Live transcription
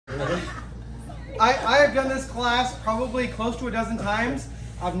I have done this class probably close to a dozen times.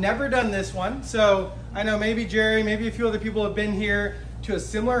 I've never done this one. So I know maybe Jerry, maybe a few other people have been here to a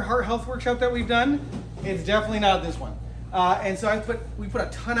similar heart health workshop that we've done. It's definitely not this one. And so we put a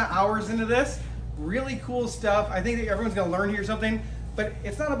ton of hours into this. Really cool stuff. I think that everyone's going to learn here something, but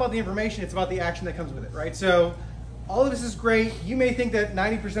it's not about the information, it's about the action that comes with it, right? So all of this is great. You may think that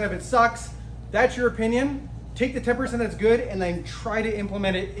 90% of it sucks. That's your opinion. Take the 10% that's good and then try to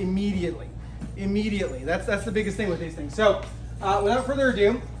implement it immediately. Immediately. That's the biggest thing with these things. So without further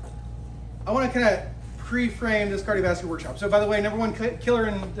ado, I want to kind of pre-frame this cardiovascular workshop. So by the way, number one killer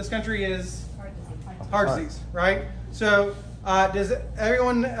in this country is heart disease, right? So does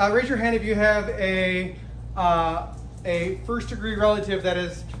everyone raise your hand if you have a first degree relative that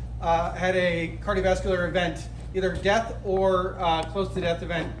has had a cardiovascular event, either death or close to death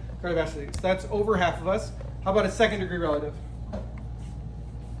event, cardiovascular disease. That's over half of us. How about a second degree relative?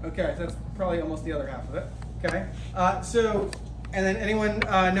 Okay, so that's probably almost the other half of it. Okay, and then anyone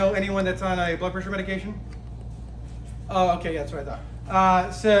know anyone that's on a blood pressure medication? Oh, okay, yeah, that's what I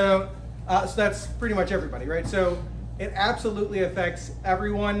thought. So that's pretty much everybody, right? So it absolutely affects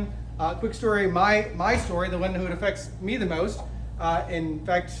everyone. Quick story, my story, the one who it affects me the most, in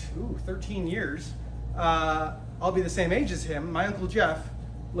fact, 13 years, I'll be the same age as him. My Uncle Jeff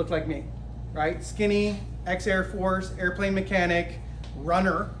looked like me, right? Skinny, ex-Air Force, airplane mechanic,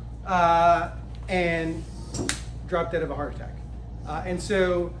 runner, and dropped dead of a heart attack. And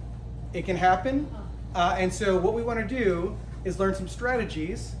so it can happen. And so what we want to do is learn some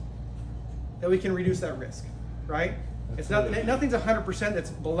strategies that we can reduce that risk, right? It's not, nothing's 100% that's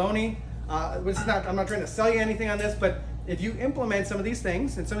baloney. I'm not trying to sell you anything on this, but if you implement some of these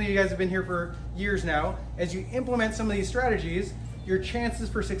things, and some of you guys have been here for years now, as you implement some of these strategies, your chances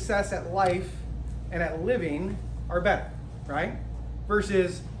for success at life and at living are better, right?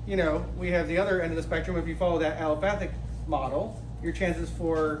 Versus, you know, we have the other end of the spectrum. If you follow that allopathic model, your chances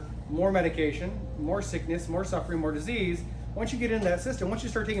for more medication, more sickness, more suffering, more disease. Once you get into that system, once you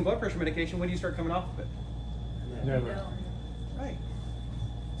start taking blood pressure medication, when do you start coming off of it? Never. Right.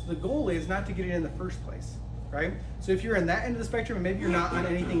 So the goal is not to get it in the first place, right? So if you're in that end of the spectrum and maybe you're not on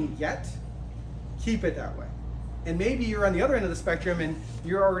anything yet, keep it that way. And maybe you're on the other end of the spectrum and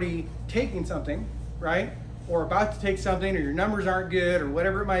you're already taking something, right? Or about to take something, or your numbers aren't good, or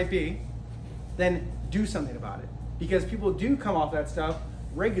whatever it might be, then do something about it. Because people do come off that stuff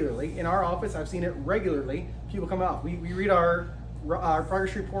regularly. In our office, I've seen it regularly. People come off. We read our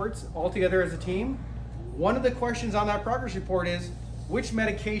progress reports all together as a team. One of the questions on that progress report is, which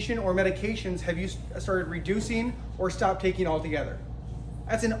medication or medications have you started reducing or stopped taking altogether?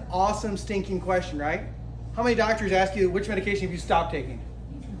 That's an awesome stinking question, right? How many doctors ask you which medication have you stopped taking?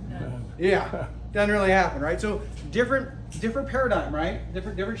 No. Yeah, doesn't really happen, right? So different paradigm, right?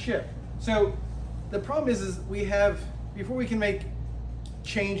 Different shift. So the problem is we have, before we can make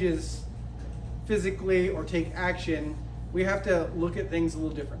changes physically or take action, we have to look at things a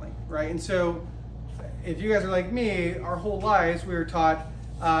little differently, right? And so if you guys are like me, our whole lives we were taught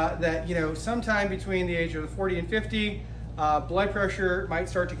that, you know, sometime between the age of 40 and 50, blood pressure might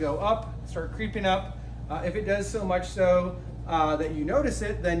start to go up, start creeping up. If it does so much so that you notice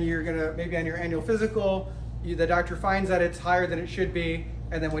it, then you're gonna, maybe on your annual physical, the doctor finds that it's higher than it should be,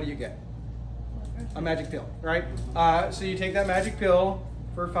 and then what do you get? A magic pill, right? So you take that magic pill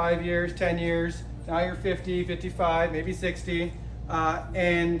for 5 years, 10 years, now you're 50, 55, maybe 60,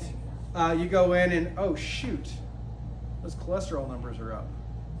 and you go in and, oh shoot, those cholesterol numbers are up.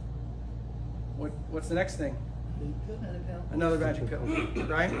 What's the next thing? Another magic pill,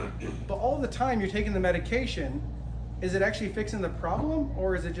 right? But all the time you're taking the medication, is it actually fixing the problem,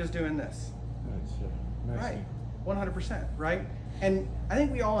 or is it just doing this? Right, 100%, right? And I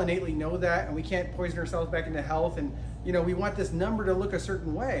think we all innately know that, and we can't poison ourselves back into health, and you know, we want this number to look a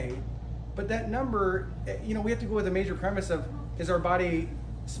certain way, but that number, you know, we have to go with a major premise of, is our body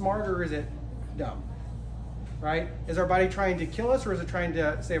smart or is it dumb, right? Is our body trying to kill us, or is it trying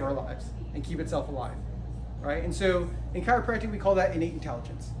to save our lives and keep itself alive, right? And so in chiropractic, we call that innate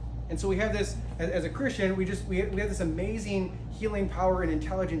intelligence. And so we have this, as a Christian, we have this amazing healing power and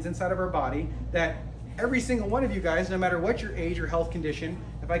intelligence inside of our body that every single one of you guys, no matter what your age or health condition,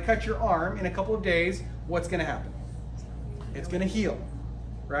 if I cut your arm in a couple of days, what's gonna happen? It's gonna heal,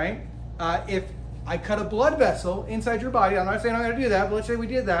 right? If I cut a blood vessel inside your body, I'm not saying I'm gonna do that, but let's say we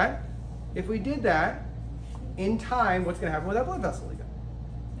did that. If we did that, in time, what's gonna happen with that blood vessel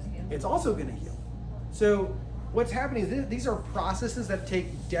again? It's also gonna heal. So what's happening is these are processes that take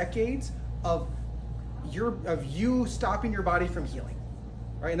decades of you stopping your body from healing,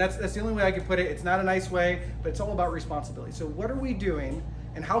 right? And that's the only way I could put it. It's not a nice way, but it's all about responsibility. So what are we doing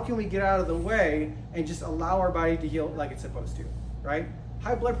and how can we get out of the way and just allow our body to heal like it's supposed to, right?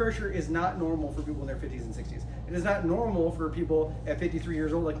 High blood pressure is not normal for people in their 50s and 60s. It is not normal for people at 53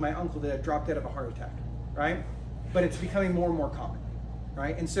 years old, like my uncle that had dropped dead of a heart attack, right? But it's becoming more and more common,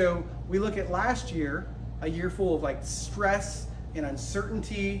 right? And so we look at last year, a year full of like stress and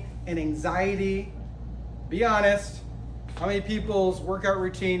uncertainty and anxiety. Be honest, how many people's workout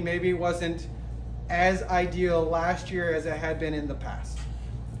routine maybe wasn't as ideal last year as it had been in the past,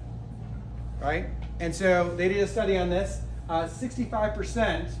 right? And so they did a study on this.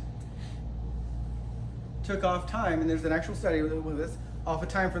 65% took off time, and there's an actual study with this, off of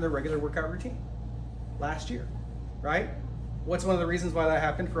time from their regular workout routine last year, right? What's one of the reasons why that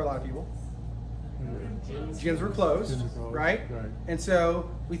happened for a lot of people? Gyms were closed, right? And so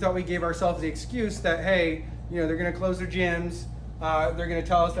we thought we gave ourselves the excuse that, hey, you know, they're going to close their gyms. They're going to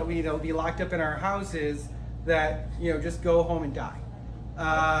tell us that we need to be locked up in our houses, that, you know, just go home and die. I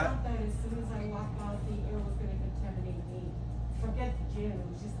thought that as soon as I walked out, the air was going to contaminate me. Forget the gym, it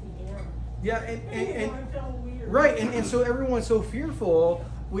was just the air. Yeah, And I felt weird. right, and so everyone's so fearful,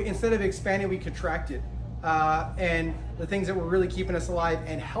 we, instead of expanding, we contracted. And the things that were really keeping us alive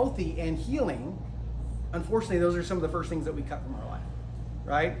and healthy and healing, unfortunately, those are some of the first things that we cut from our life,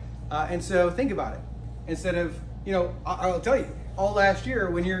 right? And so think about it. Instead of, you know, I'll tell you, all last year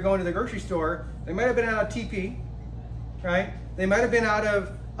when you're going to the grocery store, they might have been out of TP, right? They might have been out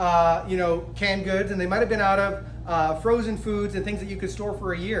of, you know, canned goods, and they might have been out of frozen foods and things that you could store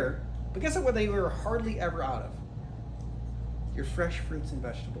for a year. But guess what they were hardly ever out of? Your fresh fruits and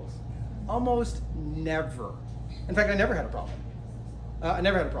vegetables. Almost never. In fact, I never had a problem. I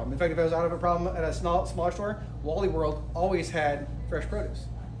never had a problem. In fact, if I was out of a problem at a smaller store, Wally World always had fresh produce.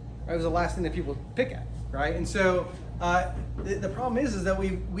 It was the last thing that people would pick at, right? And so the problem is that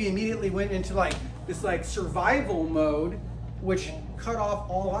we immediately went into like this like survival mode, which cut off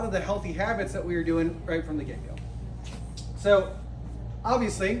a lot of the healthy habits that we were doing right from the get-go. So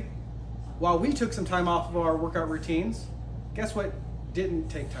obviously, while we took some time off of our workout routines, guess what didn't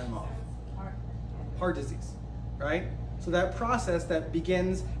take time off? Heart disease, right? So that process that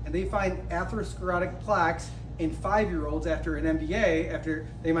begins, and they find atherosclerotic plaques in 5-year-olds after an MBA, after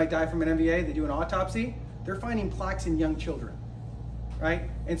they might die from an MBA, they do an autopsy, they're finding plaques in young children, right?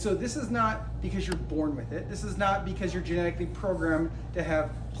 And so this is not because you're born with it. This is not because you're genetically programmed to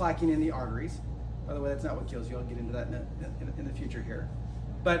have plaquing in the arteries. By the way, that's not what kills you. I'll get into that in the future here.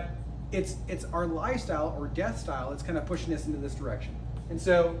 But it's our lifestyle or death style that's kind of pushing us into this direction. And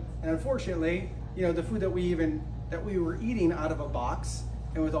so, and unfortunately, you know, the food that we were eating out of a box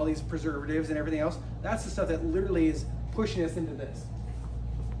and with all these preservatives and everything else, that's the stuff that literally is pushing us into this.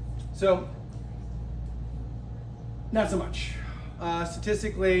 So, not so much.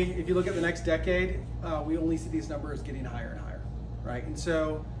 Statistically, if you look at the next decade, we only see these numbers getting higher and higher, right? And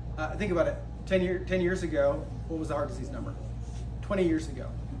so, think about it. 10 years ago, what was the heart disease number? 20 years ago,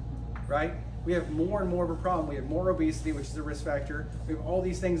 right? We have more and more of a problem. We have more obesity, which is a risk factor. We have all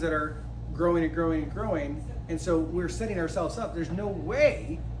these things that are growing and growing and growing. And so we're setting ourselves up. There's no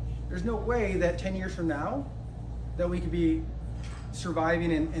way that 10 years from now that we could be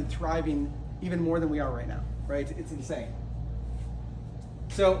surviving and thriving even more than we are right now, right? It's insane.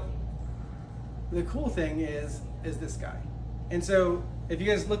 So the cool thing is this guy. And so if you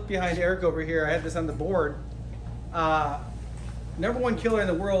guys look behind Eric over here, I had this on the board. Number one killer in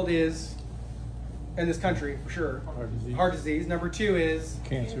the world is, in this country for sure, heart disease. Number two is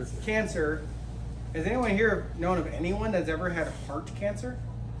cancer. Has anyone here known of anyone that's ever had heart cancer?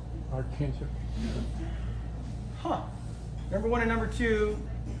 Heart cancer? Huh. Number one and number two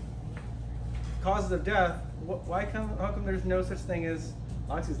causes of death. How come there's no such thing as,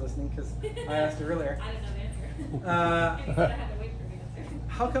 Loxie's listening because I asked her earlier. I didn't know the answer. You said I had to wait for me to answer.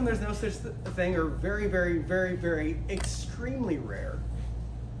 How come there's no such thing, or very, very, very, very extremely rare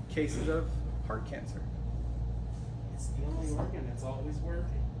cases of heart cancer? It's the only organ that's always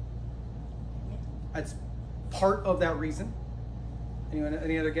working. That's part of that reason. Anyone?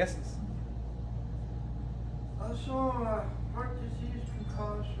 Any other guesses? Also, heart disease can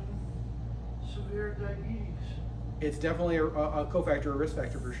cause some severe diabetes. It's definitely a cofactor, a risk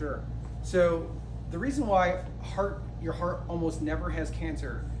factor for sure. So the reason why your heart almost never has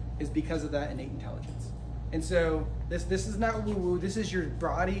cancer is because of that innate intelligence. And so this is not woo-woo. This is your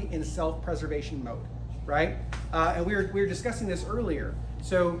body in self-preservation mode, right? And we were discussing this earlier.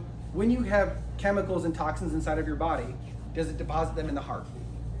 So when you have chemicals and toxins inside of your body, does it deposit them in the heart?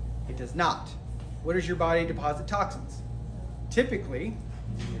 It does not. Where does your body deposit toxins? Typically,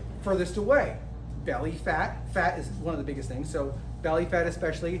 furthest away. Belly fat. Fat is one of the biggest things. So belly fat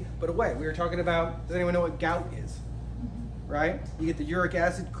especially, but away. We were talking about, does anyone know what gout is? right? You get the uric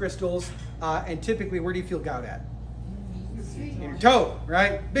acid crystals, and typically, where do you feel gout at? In your toe,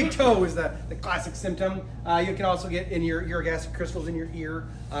 right? Big toe is the classic symptom. You can also get in your uric acid crystals in your ear,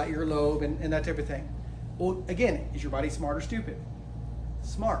 earlobe, and that type of thing. Well, again, is your body smart or stupid?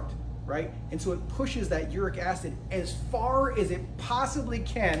 Smart, right? And so it pushes that uric acid as far as it possibly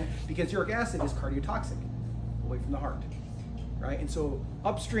can, because uric acid is cardiotoxic, away from the heart, right? And so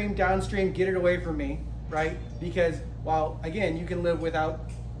upstream, downstream, get it away from me, right? Because while, again, you can live without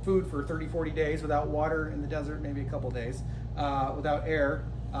food for 30, 40 days, without water in the desert, maybe a couple days, without air,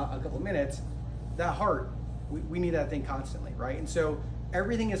 a couple minutes, that heart, we need that thing constantly, right? And so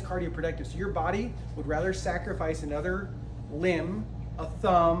everything is cardioprotective. So your body would rather sacrifice another limb, a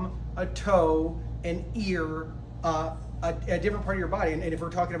thumb, a toe, an ear, a different part of your body. And if we're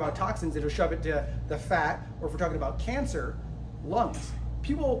talking about toxins, it'll shove it to the fat, or if we're talking about cancer, lungs.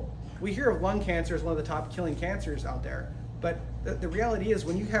 We hear of lung cancer as one of the top killing cancers out there. But the reality is,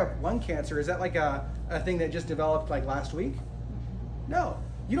 when you have lung cancer, is that like a thing that just developed like last week? No,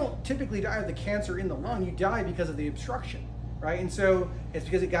 you don't typically die of the cancer in the lung. You die because of the obstruction, right? And so it's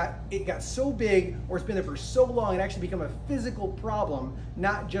because it got so big, or it's been there for so long, it actually become a physical problem,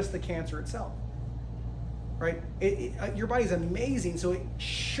 not just the cancer itself, right? Your body's amazing, so it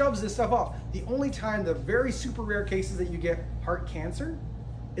shoves this stuff off. The only time, the very super rare cases that you get heart cancer,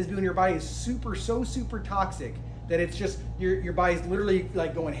 is when your body is so super toxic that it's just, your body's literally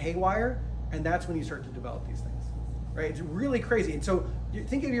like going haywire, and that's when you start to develop these things, right? It's really crazy. And so you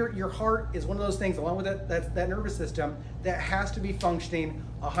think of your heart is one of those things, along with that nervous system, that has to be functioning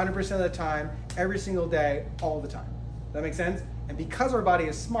 100% of the time, every single day, all the time. That makes sense? And because our body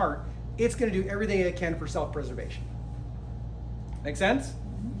is smart, it's gonna do everything it can for self-preservation. Make sense?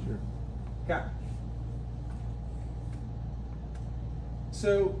 Sure. Okay.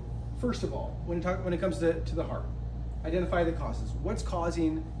 So, first of all, when it comes to the heart, identify the causes. What's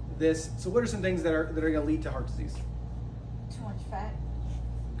causing this? So, what are some things that are going to lead to heart disease? Too much fat.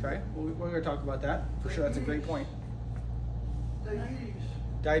 Okay, well, we're going to talk about that for sure. That's a great point. Diabetes.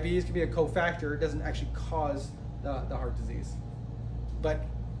 Diabetes can be a cofactor. It doesn't actually cause the heart disease, but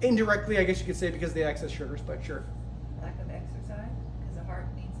indirectly, I guess you could say, because of the excess sugars. But sure. Lack of exercise, because the heart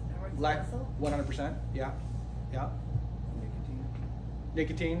needs Lack, muscle. 100%. Yeah.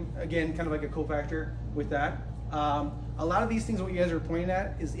 Nicotine, again, kind of like a cofactor with that. A lot of these things, what you guys are pointing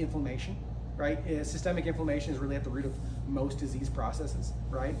at, is inflammation, right? Systemic inflammation is really at the root of most disease processes,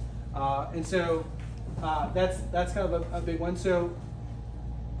 right? And so that's kind of a big one. So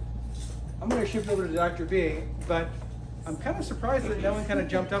I'm going to shift over to Dr. B, but I'm kind of surprised that no one kind of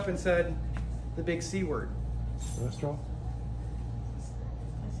jumped up and said the big C word. Cholesterol?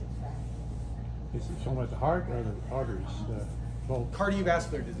 I said fat. Is it talking about the heart or the arteries? Both.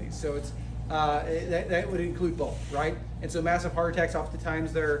 Cardiovascular disease. So it's that would include both, right? And so massive heart attacks,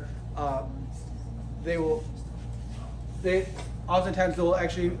 oftentimes oftentimes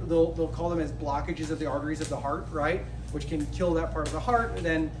they'll call them as blockages of the arteries of the heart, right? Which can kill that part of the heart. And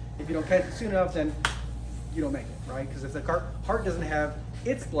then if you don't catch it soon enough, then you don't make it, right? Because if the heart doesn't have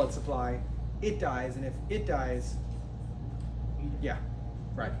its blood supply, it dies. And if it dies, yeah,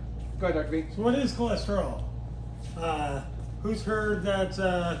 right. Go ahead, Dr. B. So what is cholesterol? Who's heard that,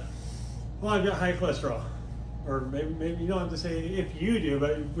 well, I've got high cholesterol? Or maybe you don't have to say if you do,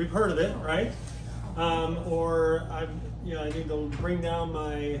 but we've heard of it, right? Or I need to bring down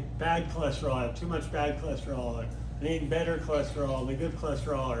my bad cholesterol. I have too much bad cholesterol. Or I need better cholesterol, the good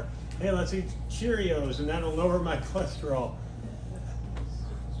cholesterol. Or, hey, let's eat Cheerios and that'll lower my cholesterol.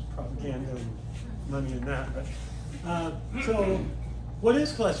 Propaganda and money in that. But, so what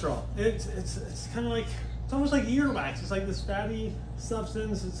is cholesterol? It's kind of like, it's almost like earwax. It's like this fatty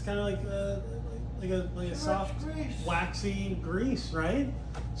substance. It's kind of like a soft, waxy grease, right?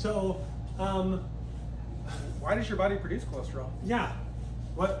 So, Why does your body produce cholesterol? yeah.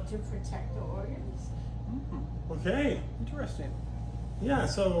 What? To protect the organs. Okay. Interesting. Yeah.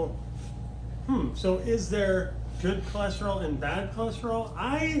 So, so is there good cholesterol and bad cholesterol?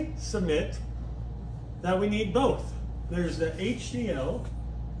 I submit that we need both. There's the HDL,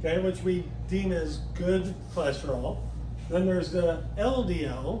 okay, which we deem as good cholesterol. Then there's the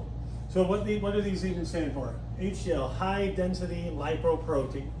LDL. So what do these even stand for? HDL, high density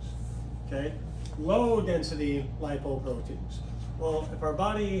lipoproteins, okay? Low density lipoproteins. Well, if our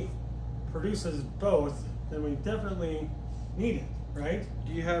body produces both, then we definitely need it, right?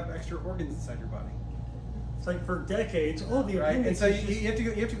 Do you have extra organs inside your body? It's like for decades, the Right. And appendix so is you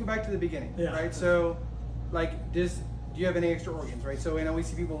have to go back to the beginning, Yeah. right? So, like, do you have any extra organs, right? So, we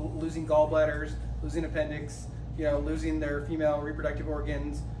see people losing gallbladders, losing appendix, losing their female reproductive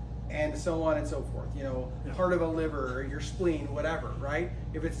organs, and so on and so forth. You know, Yeah. part of a liver, or your spleen, whatever, right?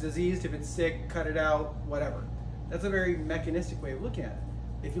 If it's diseased, if it's sick, cut it out, whatever. That's a very mechanistic way of looking at it.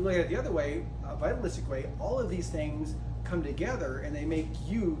 If you look at it the other way, a vitalistic way, all of these things come together and they make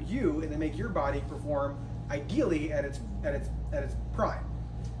you, and they make your body perform ideally at its prime.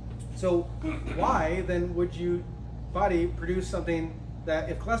 So why then would you body produce something that,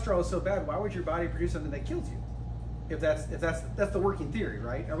 if cholesterol is so bad, why would your body produce something that kills you? If that's the working theory,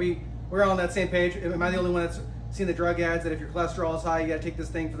 right? We're all on that same page? Am I the only one that's seen the drug ads that if your cholesterol is high, you got to take this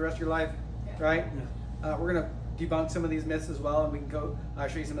thing for the rest of your life, right? We're gonna debunk some of these myths as well, and we can go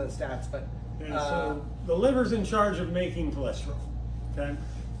show you some of the stats. But And so the liver's in charge of making cholesterol. Okay,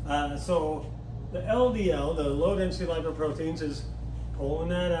 so the LDL, the low density lipoproteins, is pulling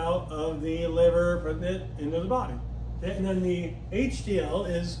that out of the liver, putting it into the body, and then the HDL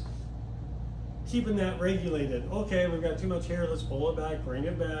is keeping that regulated. Okay, we've got too much here. Let's pull it back, bring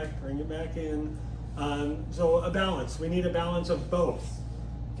it back in. So a balance. We need a balance of both.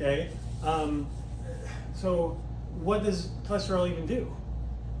 Okay. So what does cholesterol even do?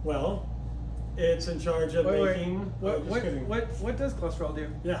 Well, it's in charge of making. What does cholesterol do?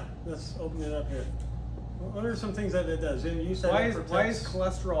 Yeah, let's open it up here. What are some things that it does? And you said Why is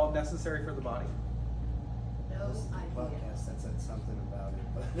cholesterol necessary for the body? No idea. Podcast that said something about it,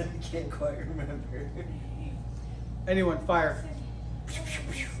 but I can't quite remember. Anyone, fire. It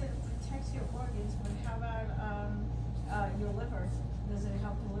protects your organs, but how about your liver? Does it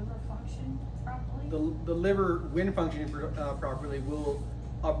help the liver function properly? The liver, when functioning properly, will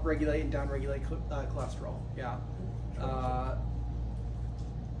upregulate and downregulate cholesterol. Yeah.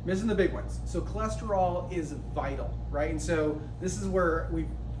 Missing the big ones. So cholesterol is vital, right? And so this is where we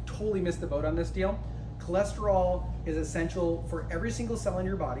totally missed the boat on this deal. Cholesterol is essential for every single cell in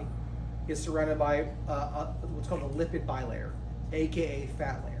your body. It's surrounded by what's called a lipid bilayer, aka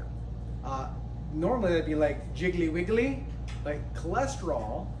fat layer. Normally that'd be like jiggly wiggly, but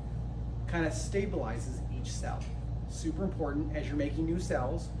cholesterol kind of stabilizes each cell. Super important as you're making new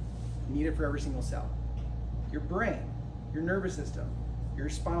cells. You need it for every single cell. Your brain, your nervous system, your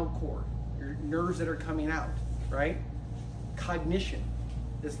spinal cord, your nerves that are coming out, right? Cognition,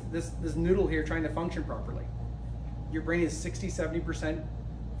 this noodle here trying to function properly. Your brain is 60-70%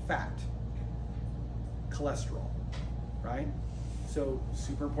 fat, cholesterol, right? So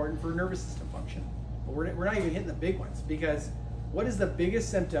super important for nervous system function. But we're not even hitting the big ones, because what is the biggest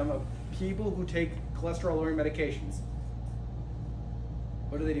symptom of people who take cholesterol lowering medications?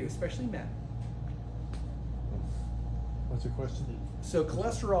 What do they do, especially men? What's the question? So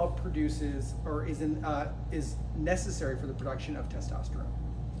cholesterol produces, or is necessary for the production of testosterone.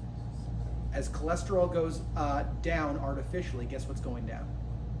 As cholesterol goes down artificially, guess what's going down?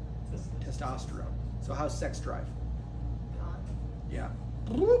 Testosterone. So how's sex drive? Gone. Yeah.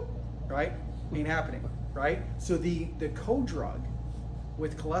 Right? Ain't happening. Right? So the co-drug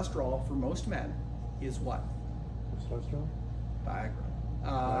with cholesterol for most men is what? Testosterone?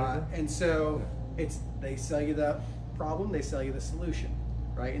 Viagra. And so they sell you the problem, they sell you the solution,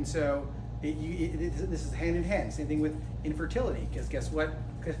 right? And so this is hand in hand. Same thing with infertility, because guess what?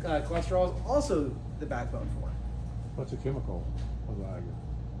 Cholesterol is also the backbone for it. What's a chemical of Viagra?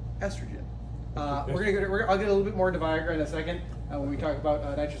 Estrogen. I'll get a little bit more into Viagra in a second when we talk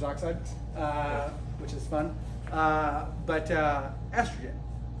about nitrous oxide, which is fun. But estrogen,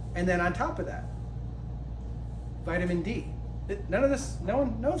 and then on top of that, vitamin D. None of this. No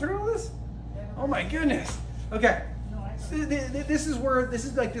one's heard of all this. Oh my goodness. Okay. This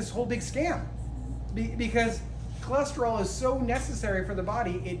is like this whole big scam, because cholesterol is so necessary for the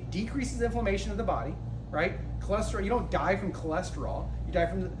body. It decreases inflammation of the body, right? Cholesterol. You don't die from cholesterol. You die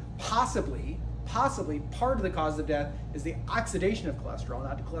from possibly part of the cause of death is the oxidation of cholesterol,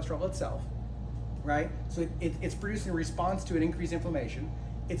 not the cholesterol itself, right? So it's produced in response to an increased inflammation.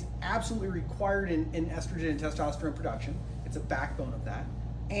 It's absolutely required in estrogen and testosterone production. It's a backbone of that,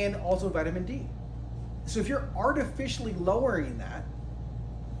 and also vitamin D. So if you're artificially lowering that,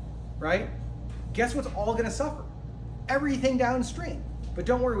 right, guess what's all going to suffer? Everything downstream. But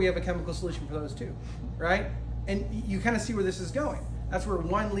don't worry, we have a chemical solution for those too, right? And you kind of see where this is going. That's where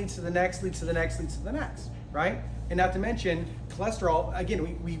one leads to the next, leads to the next, leads to the next, right? And not to mention cholesterol, again,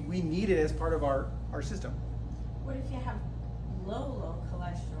 we need it as part of our system. What if you have low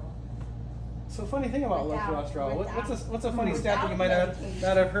cholesterol? So funny thing about low cholesterol, what's a funny stat that you might medication.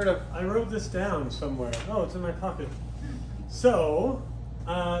 not have heard of? I wrote this down somewhere. Oh, it's in my pocket. So,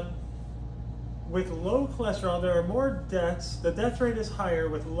 with low cholesterol, there are more deaths. The death rate is higher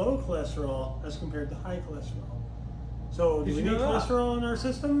with low cholesterol as compared to high cholesterol. So, do we need cholesterol in our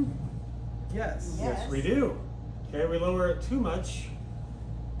system? Yes. Yes, we do. Okay, we lower it too much.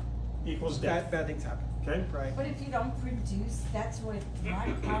 equals death. bad things happen, Okay? right? But if you don't produce, that's what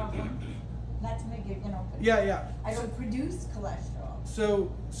my problem, not to make it, but Yeah. I don't produce cholesterol.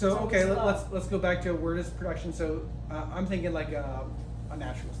 So So okay, it's low. let's go back to where does production. So I'm thinking like a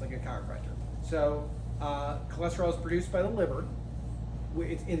naturalist, like a chiropractor. So cholesterol is produced by the liver.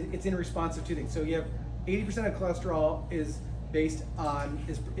 It's in response to two things. So you have 80% of cholesterol is based on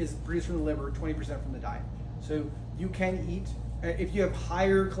is produced from the liver, 20% from the diet. So you can eat. If you have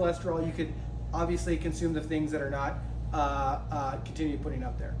higher cholesterol, you could obviously consume the things that are not continue putting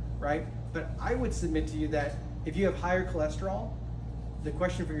up there, right? But I would submit to you that if you have higher cholesterol, the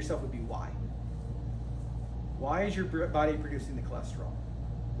question for yourself would be why? Why is your body producing the cholesterol?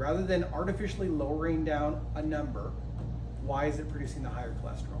 Rather than artificially lowering down a number, why is it producing the higher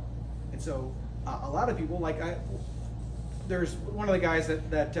cholesterol? And so a lot of people, there's one of the guys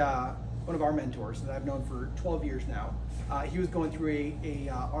that one of our mentors that I've known for 12 years now, he was going through a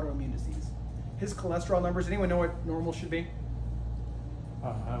autoimmune disease. His cholesterol numbers, anyone know what normal should be?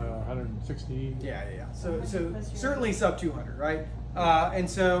 160. Yeah. So certainly sub 200, right? And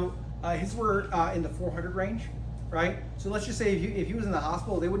so his were in the 400 range, right? So let's just say if he was in the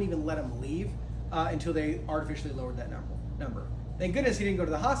hospital, they wouldn't even let him leave until they artificially lowered that number. Thank goodness he didn't go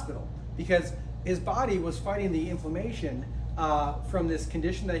to the hospital, because his body was fighting the inflammation from this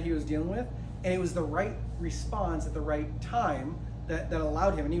condition that he was dealing with, and it was the right response at the right time that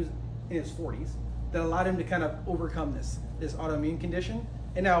allowed him, and he was in his 40s, that allowed him to kind of overcome this autoimmune condition.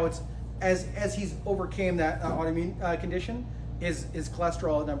 And now it's as he's overcame that autoimmune condition, his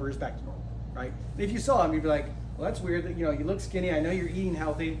cholesterol number is back to normal, right? If you saw him, you'd be like, well, that's weird that you look skinny. I know you're eating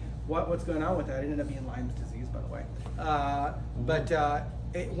healthy. What's going on with that? It ended up being Lyme's disease, by the way.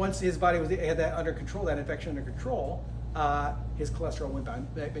 Once his body had that under control, that infection under control, his cholesterol went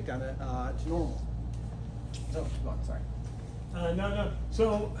back down to normal. So, go on, sorry. No.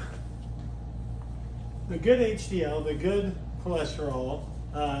 So the good HDL, the good cholesterol,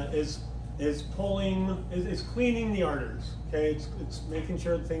 is cleaning the arteries. Okay, it's making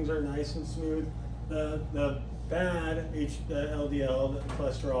sure things are nice and smooth. The bad LDL, the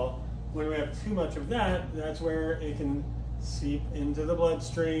cholesterol, when we have too much of that, that's where it can seep into the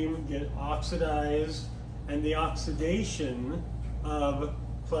bloodstream, get oxidized, and the oxidation of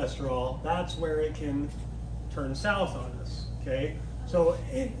cholesterol, that's where it can turn south on us. Okay, so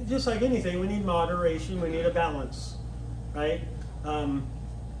just like anything, we need moderation, we need a balance, right?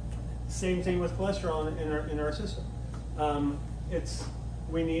 Same thing with cholesterol in our system.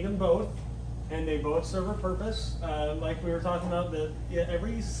 We need them both, and they both serve a purpose. Like we were talking about,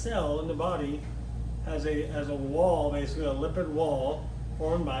 every cell in the body has a wall, basically a lipid wall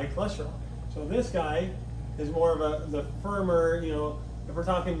formed by cholesterol. So this guy is more of the firmer. If we're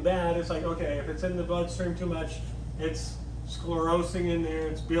talking bad, it's like, okay, if it's in the bloodstream too much, it's sclerosing in there,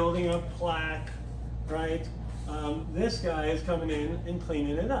 it's building up plaque, right? This guy is coming in and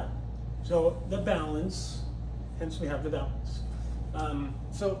cleaning it up. So the balance, hence we have the balance.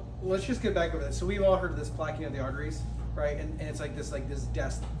 So let's just get back over this. So we've all heard of this plaquing of the arteries, right? And it's like this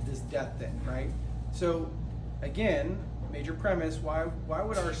death thing, right? So again, major premise: why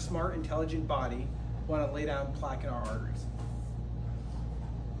would our smart, intelligent body want to lay down plaque in our arteries?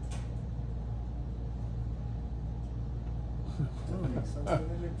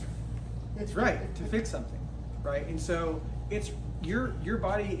 It's right, to fix something, right? And so it's your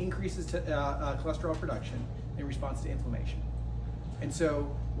body increases cholesterol production in response to inflammation. And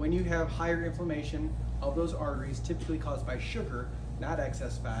so when you have higher inflammation of those arteries, typically caused by sugar, not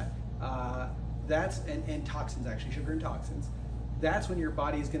excess fat, and toxins, actually, sugar and toxins, that's when your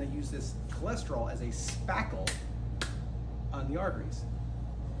body is going to use this cholesterol as a spackle on the arteries.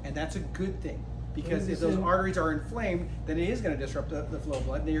 And that's a good thing, because if those arteries are inflamed, then it is going to disrupt the flow of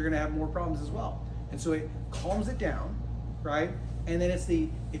blood, and then you're going to have more problems as well. And so it calms it down, right? And then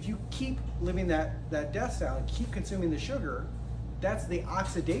if you keep living that death style and keep consuming the sugar, that's the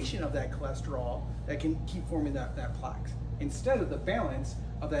oxidation of that cholesterol that can keep forming that plaque. Instead of the balance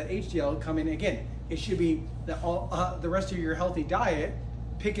of that HDL coming, again, it should be the rest of your healthy diet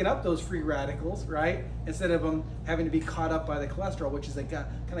picking up those free radicals, right? Instead of them having to be caught up by the cholesterol, which is kind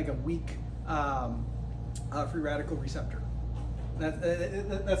of like a weak free radical receptor.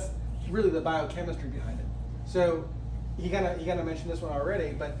 That's really the biochemistry behind it. So you kind of mentioned this one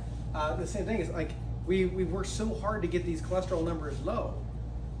already, but the same thing is like we've worked so hard to get these cholesterol numbers low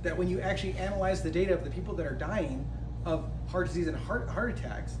that when you actually analyze the data of the people that are dying of heart disease and heart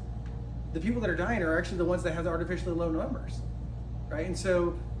attacks, the people that are dying are actually the ones that have the artificially low numbers, right? And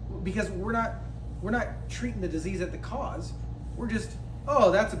so because we're not treating the disease at the cause, we're just,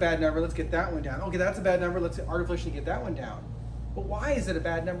 oh, that's a bad number, let's get that one down. Okay, that's a bad number, let's artificially get that one down. But why is it a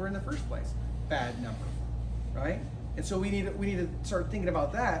bad number in the first place? Bad number, right? And so we need to start thinking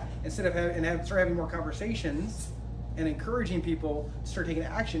about that instead of start having more conversations and encouraging people to start taking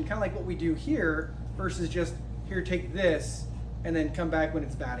action, kind of like what we do here, versus just here, take this, and then come back when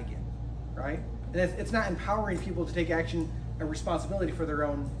it's bad again, right? And it's not empowering people to take action and responsibility for their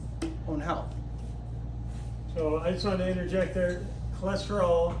own health. So I just wanted to interject there.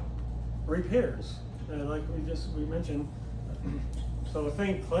 Cholesterol repairs, like we mentioned. So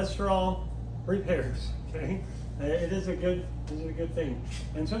think cholesterol repairs. Okay, it is a good thing.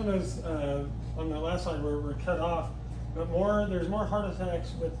 And some of those on the last slide were cut off, but there's more heart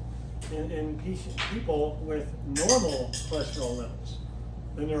attacks in people with normal cholesterol levels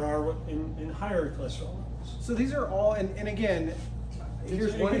than there are in higher cholesterol levels. So these are all, and again,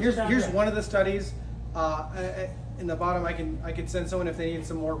 here's It's one of the studies. In the bottom, I could send someone if they need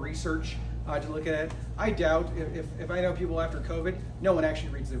some more research to look at it. I doubt if I know people after COVID, no one actually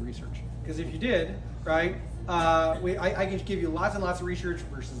reads the research, because if you did, right, I can give you lots and lots of research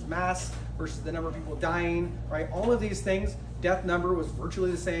versus mass versus the number of people dying, right? All of these things, death number was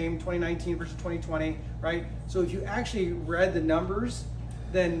virtually the same, 2019 versus 2020, right? So if you actually read the numbers,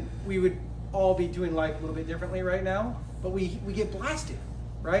 then we would all be doing life a little bit differently right now. But we get blasted,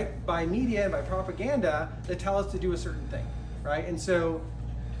 right, by media and by propaganda that tell us to do a certain thing, right? And so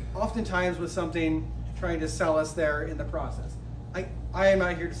oftentimes with something trying to sell us there in the process. I am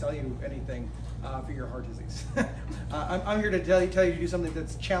not here to sell you anything for your heart disease. I'm here to tell you to do something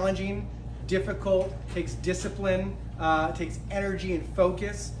that's challenging, difficult, takes discipline, takes energy and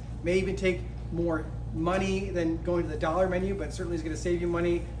focus, may even take more money than going to the dollar menu, but certainly is going to save you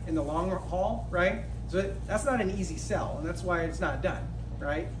money in the long haul, right? So that's not an easy sell, and that's why it's not done,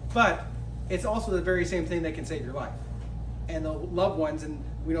 right? But it's also the very same thing that can save your life and the loved ones, and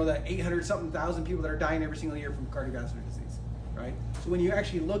we know that 800-something thousand people that are dying every single year from cardiovascular disease, right? So when you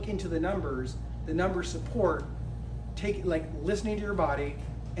actually look into the numbers support listening to your body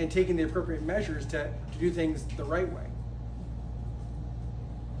and taking the appropriate measures to do things the right way.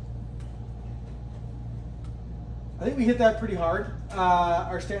 I think we hit that pretty hard.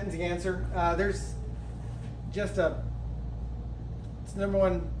 Our statins answer. There's just it's the number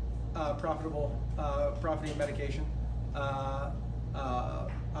one profiting medication out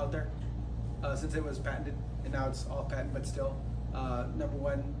there since it was patented, and now it's off patent, but still number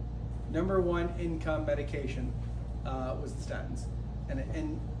one income medication was the statins,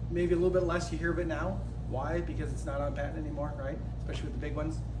 and maybe a little bit less you hear of it now. Why? Because it's not on patent anymore, right? Especially with the big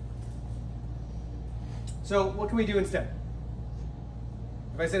ones. So what can we do instead?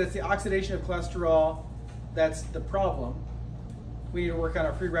 If I said it's the oxidation of cholesterol that's the problem, we need to work on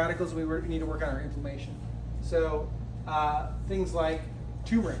our free radicals, we need to work on our inflammation. So things like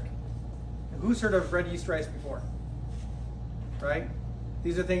turmeric. Who's heard of red yeast rice before? Right?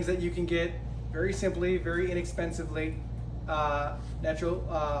 These are things that you can get very simply, very inexpensively, natural,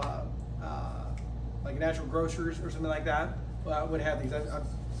 like natural grocers or something like that would have these,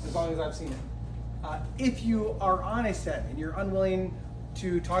 as long as I've seen it. If you are on a statin and you're unwilling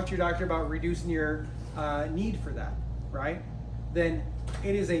to talk to your doctor about reducing your need for that, right? Then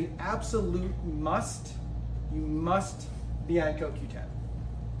it is an absolute must. You must be on CoQ10.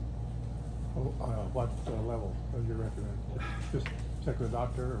 What level would you recommend? Just check with a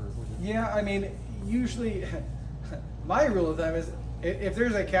doctor, or would you? Yeah, I mean, usually my rule of thumb is if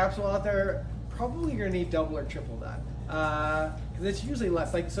there's a capsule out there, probably you're gonna need double or triple that. Because it's usually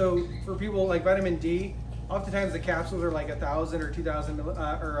less. Like, so for people like vitamin D, oftentimes the capsules are like 1,000 or 2,000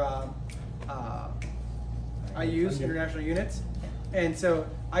 IUs, international units, and so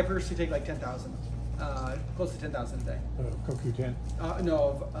I personally take like 10,000, close to 10,000 a day. CoQ10?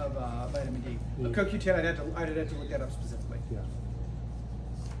 No, of vitamin D. CoQ10, I'd have to look that up specifically. Yeah.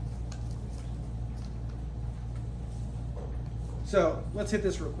 So let's hit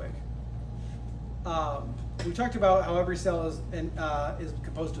this real quick. We talked about how every cell is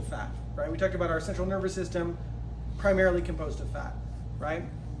composed of fat, right? We talked about our central nervous system primarily composed of fat, right?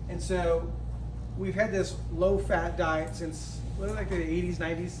 And so we've had this low-fat diet since, what is it, like the 80s,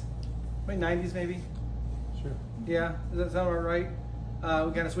 90s? Maybe 90s, maybe? Sure. Yeah, does that sound about right?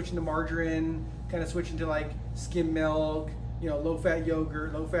 We kind of switching to margarine, kind of switching to like skim milk, low-fat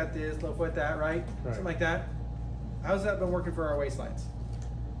yogurt, low-fat this, low-fat that, right? Something like that. How's that been working for our waistlines?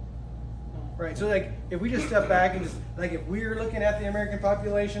 Right, so like if we just step back and just, like if we're looking at the American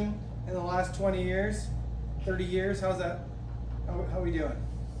population in the last 20 years, 30 years, how's that, how are we doing?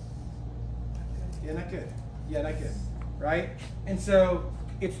 Yeah, not good. Yeah, not good, right? And so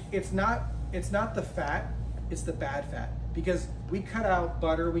it's not the fat, it's the bad fat. Because we cut out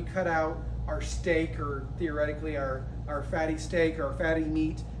butter, we cut out our steak, or theoretically our fatty steak or our fatty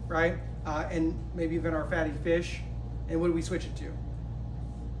meat, right? And maybe even our fatty fish. And what do we switch it to?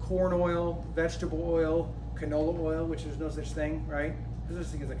 Corn oil, vegetable oil, canola oil, which there's no such thing, right? There's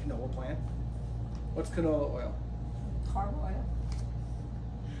such thing as a canola plant. What's canola oil? Carb oil.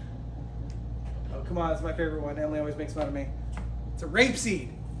 Oh, come on, that's my favorite one. Emily always makes fun of me. It's a rapeseed.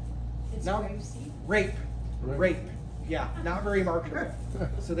 It's No. rapeseed. Rape. Rape. Rape. Yeah, not very marketable.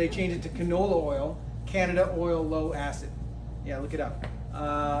 So they changed it to canola oil, Canada oil, low acid. Yeah, look it up.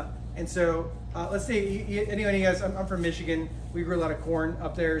 And so let's say anyone of you guys, I'm from Michigan. We grew a lot of corn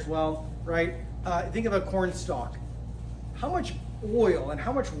up there as well, right? Think of a corn stalk. How much oil and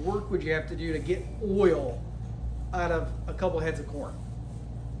how much work would you have to do to get oil out of a couple heads of corn?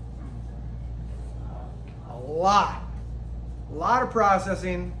 A lot of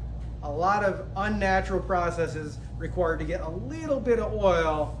processing, a lot of unnatural processes required to get a little bit of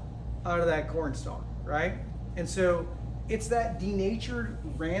oil out of that corn stalk, right? And so it's that denatured,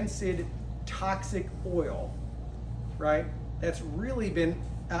 rancid, toxic oil, right? That's really been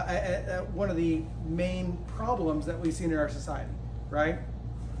one of the main problems that we've seen in our society, right?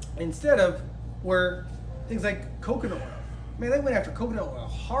 Instead of where things like coconut oil, man, they went after coconut oil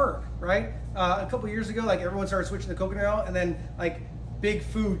hard, right? A couple years ago, like everyone started switching to coconut oil, and then like Big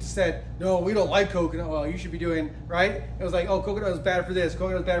Food said, no, we don't like coconut oil. You should be doing, right? It was like, oh, coconut oil is bad for this.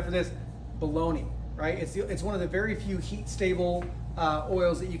 Coconut oil is bad for this. Baloney, right? It's one of the very few heat stable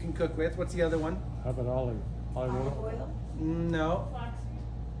oils that you can cook with. What's the other one? How about olive Olive oil? oil. No.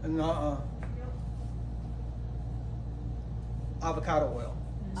 Flaxseed. No. Avocado oil.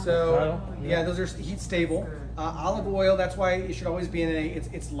 Avocado, So yeah. yeah, those are heat stable. Olive oil, that's why it should always be in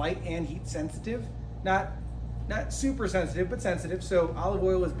it's light and heat sensitive, not super sensitive, but sensitive. So olive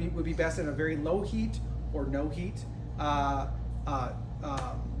oil would be best in a very low heat or no heat.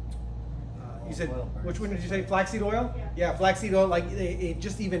 You said, which one did you say? Flaxseed oil? Yeah. Yeah, flaxseed oil, like it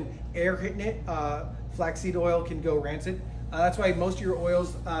just even air hitting it, flaxseed oil can go rancid. That's why most of your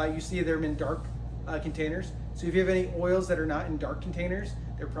oils, you see them in dark containers. So if you have any oils that are not in dark containers,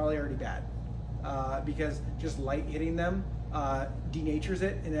 they're probably already bad. Because just light hitting them denatures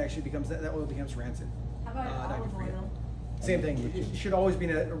it, and it actually becomes, that oil becomes rancid. How about not olive good for you. oil? Same thing, it should always be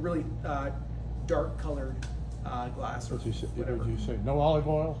in a really dark colored glass or What did whatever. you say? No olive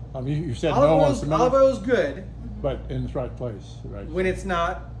oil? I mean, you said Olive no on oil's, some olive oil is good but in the right place, right? when it's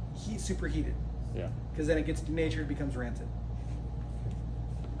not super heated, Yeah. because then it gets denatured, becomes rancid.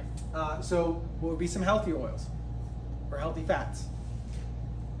 So what would be some healthy oils or healthy fats?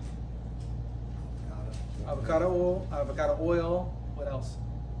 Avocado oil. What else?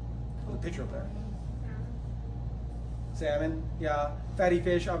 There's a picture up there. Salmon, yeah. Fatty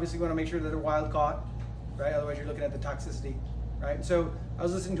fish, obviously you want to make sure that they're wild caught, right? Otherwise you're looking at the toxicity, right? And so I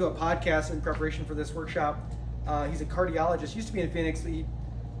was listening to a podcast in preparation for this workshop. He's a cardiologist, used to be in Phoenix, but he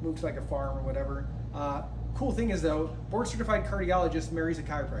moved to like a farm or whatever. Cool thing is though, board certified cardiologist marries a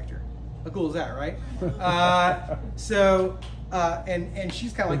chiropractor. How cool is that, right? And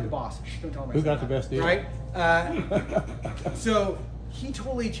she's kind of like the boss. Shh, don't tell him I Who said got the that, best deal? right? So he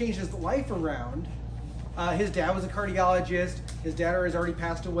totally changed his life around. His dad was a cardiologist. His dad has already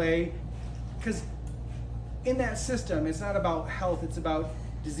passed away. Because in that system, it's not about health, it's about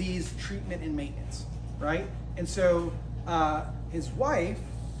disease, treatment, and maintenance, right? And so his wife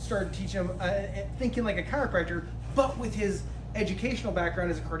started teaching him, thinking like a chiropractor, but with his educational background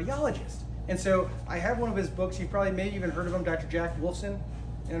as a cardiologist. And so I have one of his books. You've probably maybe even heard of him, Dr. Jack Wolfson.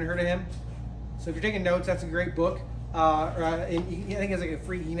 Anyone heard of him? So if you're taking notes, that's a great book. I think it's like a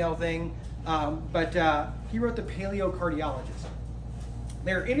free email thing. But he wrote The Paleocardiologist.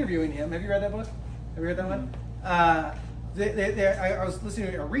 They're interviewing him. Have you read that book? Have you read that one? I was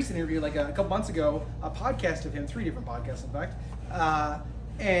listening to a recent interview, like a couple months ago, a podcast of him, 3 different podcasts, in fact.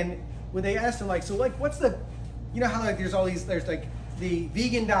 And when they asked him, like, so, like, what's the, you know how, like, there's all these, there's, like, the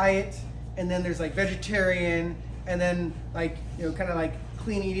vegan diet, and then there's, like, vegetarian, and then, like, you know, kind of, like,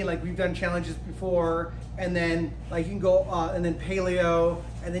 clean eating, like, we've done challenges before, and then, like, you can go, and then paleo,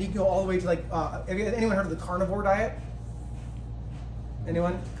 and then you can go all the way to, like, have anyone heard of the carnivore diet?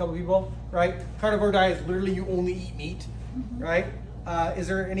 Anyone? A couple people, right? Carnivore diet is literally you only eat meat, right? Is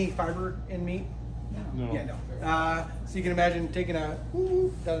there any fiber in meat? No. Yeah, no. So you can imagine taking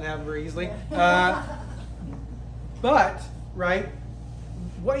doesn't happen very easily. But, right,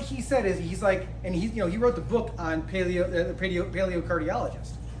 what he said is he's like, and he wrote the book on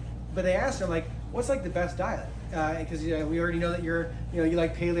paleocardiologist. But they asked him, like, what's like the best diet? Because we already know that you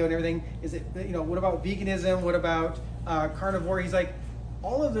like paleo and everything. Is it, what about veganism? What about carnivore? He's like,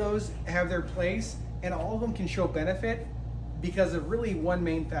 all of those have their place, and all of them can show benefit, because of really one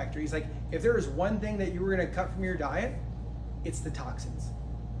main factor. He's like, if there is one thing that you were going to cut from your diet, it's the toxins.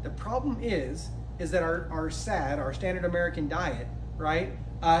 The problem is that our SAD, our standard American diet, right,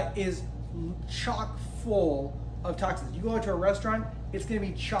 is chock full of toxins. You go into a restaurant, it's going to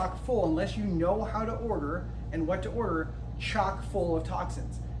be chock full unless you know how to order and what to order, chock full of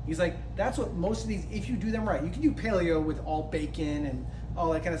toxins. He's like, that's what most of these, if you do them right, you can do paleo with all bacon and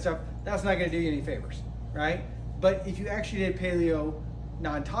all that kind of stuff. That's not going to do you any favors, right? But if you actually did paleo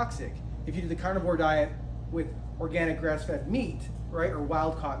non-toxic, if you did the carnivore diet with organic grass-fed meat, right, or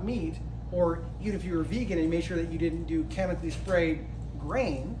wild-caught meat, or even if you were vegan and made sure that you didn't do chemically sprayed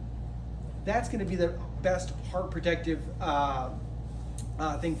grain, that's going to be the best heart protective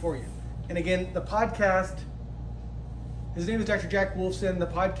thing for you. And again, the podcast, his name is Dr. Jack Wolfson. The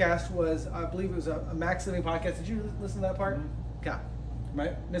podcast was, I believe it was a Max Living podcast. Did you listen to that part? Mm-hmm. Okay. Am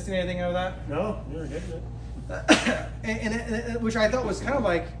I missing anything out of that? No, you're getting it. and which I thought was kind of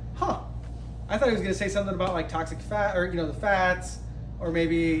like, huh. I thought he was going to say something about like toxic fat, or the fats, or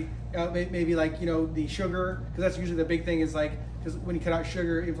maybe like the sugar, because that's usually the big thing is like, because when you cut out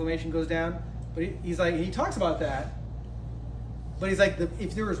sugar, inflammation goes down. But he's like, he talks about that, but he's like,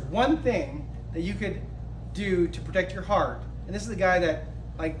 if there was one thing that you could do to protect your heart, and this is the guy that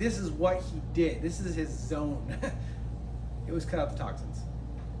like this is what he did. This is his zone. It was cut out the toxins.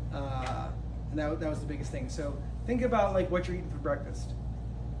 And that was the biggest thing. So think about like what you're eating for breakfast.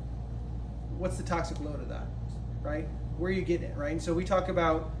 What's the toxic load of that, right? Where are you getting it, right? And so we talk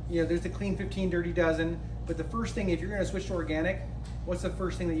about, there's the clean 15, dirty dozen. But the first thing, if you're going to switch to organic, what's the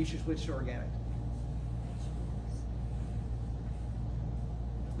first thing that you should switch to organic?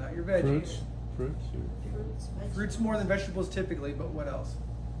 Not your veggies. Fruits. Fruits more than vegetables typically, but what else?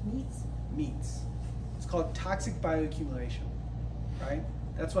 Meats. Meats. It's called toxic bioaccumulation, right?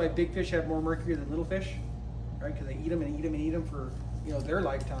 That's why big fish have more mercury than little fish, right? Because they eat them and eat them and eat them for their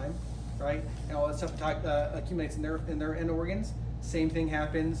lifetime, right? And all that stuff accumulates in their end organs. Same thing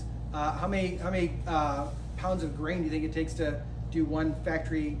happens. How many pounds of grain do you think it takes to do one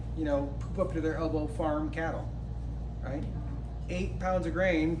factory, poop up to their elbow farm cattle, right? 8 pounds of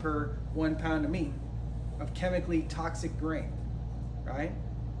grain per 1 pound of meat, of chemically toxic grain, right?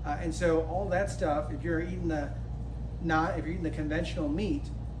 And so all that stuff, if you're eating the conventional meat,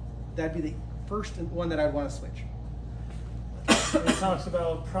 that'd be the first one that I'd want to switch. It talks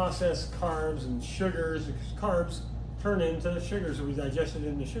about processed carbs and sugars, because carbs turn into sugars, and we digest it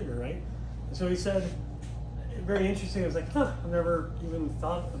into sugar, right? And so he said, very interesting, I was like, I've never even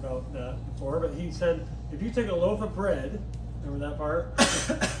thought about that before, but he said, if you take a loaf of bread, remember that part,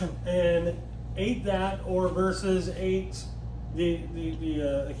 and ate that, or versus ate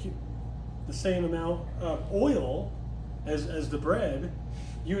the same amount of oil as the bread,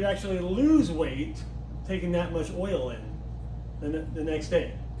 you would actually lose weight taking that much oil in the next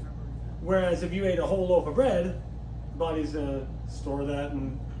day. Whereas if you ate a whole loaf of bread, the body's gonna store that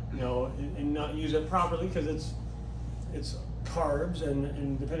and and not use it properly because it's carbs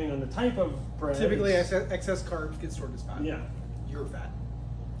and depending on the type of bread. Typically, excess carbs get stored as fat. Yeah. Your fat.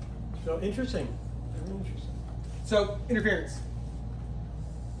 So interesting. Very interesting. So interference.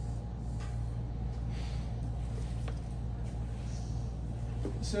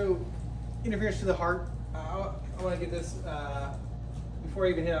 So interference to the heart. I want to get this before I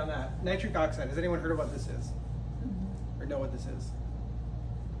even hit on that. Nitric oxide. Has anyone heard of what this is, or know what this is?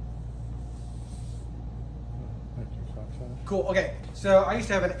 Nitric oxide. Cool. Okay. So I used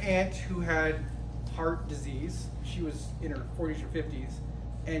to have an aunt who had heart disease. She was in her 40s or 50s,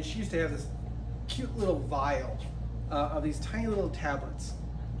 and she used to have this cute little vial of these tiny little tablets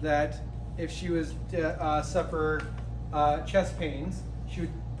that if she was to suffer chest pains, she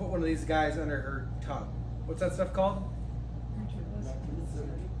would put one of these guys under her tongue. What's that stuff called?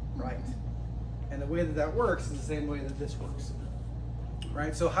 Right. And the way that works is the same way that this works.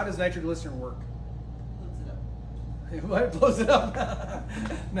 Right? So how does nitroglycerin work? What blows it up?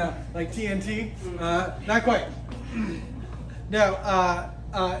 No, like TNT? Not quite. No.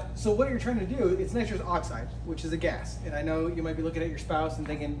 So what you're trying to do, it's nitrous oxide, which is a gas. And I know you might be looking at your spouse and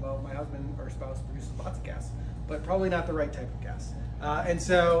thinking, well, my husband or spouse produces lots of gas, but probably not the right type of gas. And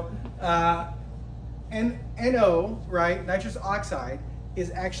so, NO, right? Nitrous oxide is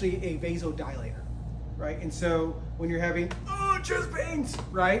actually a vasodilator, right? And so when you're having chest pains,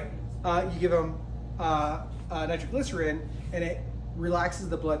 right? You give them nitroglycerin, and it relaxes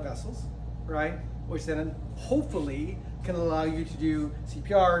the blood vessels, right? Which then hopefully can allow you to do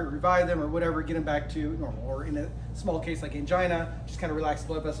CPR, revive them, or whatever, get them back to normal. Or in a small case like angina, just kind of relax the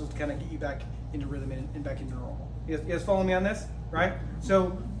blood vessels to kind of get you back into rhythm and back into normal. You guys follow me on this, right?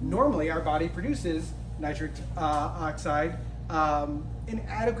 So normally our body produces nitric oxide in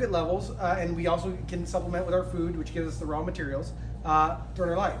adequate levels, and we also can supplement with our food, which gives us the raw materials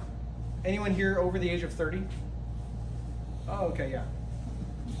during our life. Anyone here over the age of 30? Oh, okay,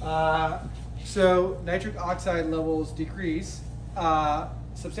 yeah. So nitric oxide levels decrease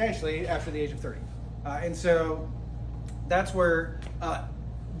substantially after the age of 30, and so that's where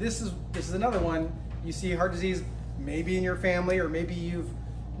this is another one. You see heart disease maybe in your family, or maybe you've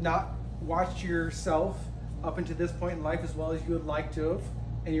not watched yourself up until this point in life as well as you would like to have,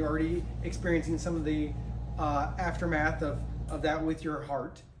 and you're already experiencing some of the aftermath of that with your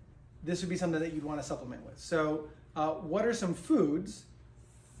heart. This would be something that you'd want to supplement with. So what are some foods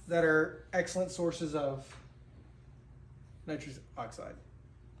that are excellent sources of nitrous oxide?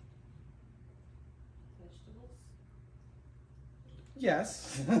 Vegetables?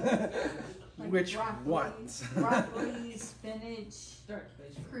 Yes. Which ones? Broccoli, spinach, Dark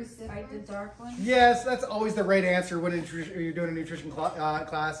vegetables. like the dark ones. Yes, that's always the right answer when you're doing a nutrition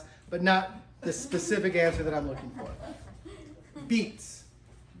class, but not the specific answer that I'm looking for. Beets.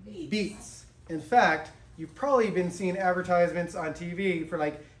 Beets. In fact, you've probably been seeing advertisements on TV for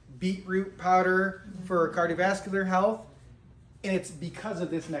like beetroot powder for cardiovascular health, and it's because of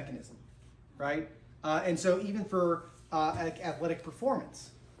this mechanism, right? And so even for athletic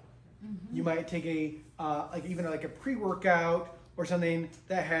performance, you might take a like a pre-workout or something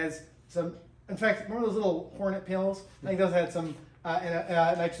that has some. In fact, remember those little Hornet pills? I think those had some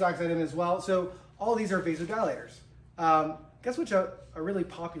nitrous oxide in them as well. So all these are vasodilators. Guess which a really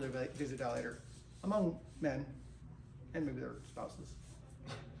popular vasodilator among men and maybe their spouses?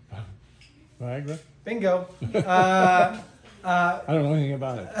 Viagra? Bingo. I don't know anything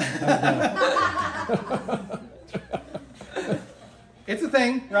about it. It's a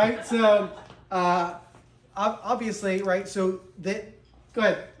thing, right? So obviously, right? So that. Go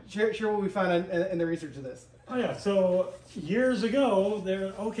ahead. Share what we found in the research of this. Oh yeah, so years ago,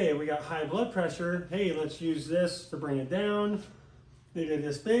 we got high blood pressure. Hey, let's use this to bring it down. They did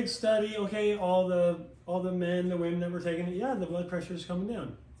this big study. Okay, all the men, the women that were taking it, yeah, the blood pressure is coming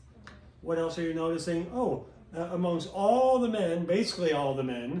down. What else are you noticing? Oh, amongst all the men, basically all the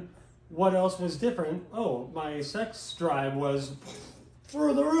men, what else was different? Oh, my sex drive was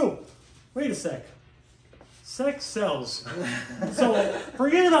through the roof. Wait a sec. Sex sells. So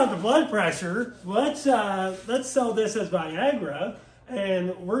forget about the blood pressure. Let's sell this as Viagra,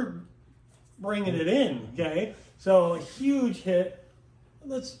 and we're bringing it in. Okay, so a huge hit.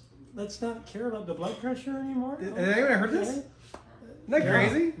 Let's not care about the blood pressure anymore. Has anyone heard this? Isn't that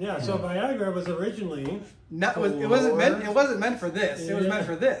crazy? Yeah. So Viagra was originally It wasn't meant for this. It was meant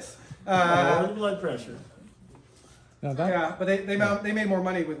for this. for the blood pressure. Now, Yeah, but they made more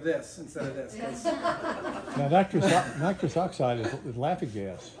money with this instead of this. now nitrous oxide is laughing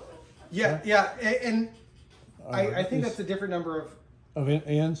gas. Yeah, and I think is- that's a different number of Of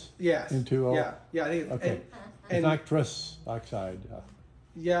ends? yes. N2O? Yeah, I think. Okay. And Nitrous oxide.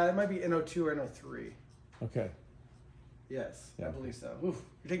 yeah, it might be NO2 or NO3. Okay. Yes, I Yeah. believe so. Oof,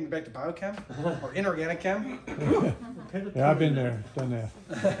 you're taking me back to biochem or inorganic chem. Yeah, I've been there, done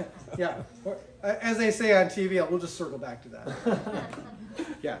that. Yeah, as they say on TV, we'll just circle back to that.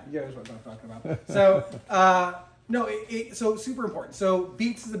 Yeah, you guys know what I'm talking about. So, so super important. So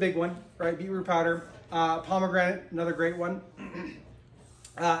beets is a big one, right? Beetroot powder, pomegranate, another great one.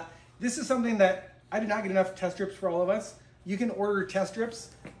 This is something that I did not get enough test strips for all of us. You can order test strips,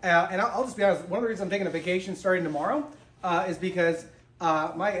 and I'll just be honest. One of the reasons I'm taking a vacation starting tomorrow is because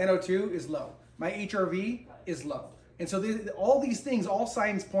my NO2 is low, my HRV is low, and so all these things, all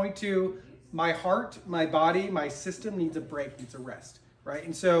signs point to my heart, my body, my system needs a break, needs a rest, right?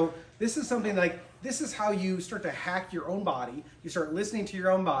 And so this is something like this is how you start to hack your own body. You start listening to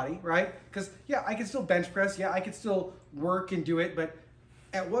your own body, right? Because yeah, I can still bench press, yeah, I can still work and do it, but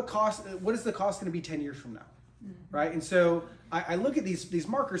at what cost? What is the cost going to be 10 years from now? Right, and so I look at these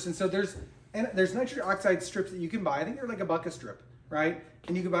markers, and so there's nitric oxide strips that you can buy. I think they're like $1 a strip, right?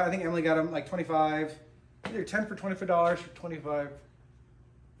 And you can buy. I think Emily got them like 25, either 10 for $25 or 25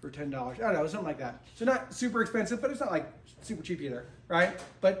 for $10. I don't know, something like that. So not super expensive, but it's not like super cheap either, right?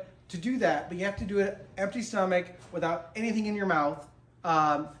 But to do that, but you have to do it empty stomach without anything in your mouth,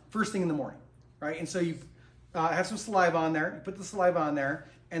 first thing in the morning, right? And so you have some saliva on there. You put the saliva on there.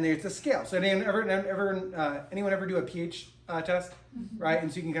 And there's a scale. So anyone ever do a pH test, right?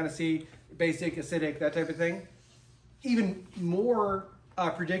 And so you can kind of see basic, acidic, that type of thing. Even more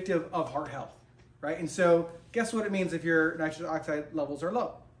predictive of heart health, right? And so guess what it means if your nitrous oxide levels are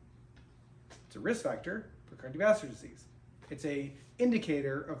low? It's a risk factor for cardiovascular disease. It's a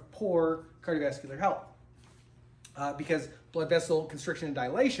indicator of poor cardiovascular health because blood vessel constriction and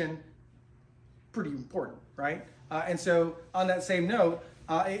dilation pretty important, right? And so on that same note,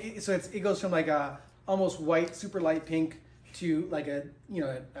 it goes from like a almost white, super light pink to like a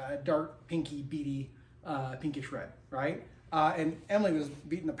dark pinky, beady, pinkish red, right? And Emily was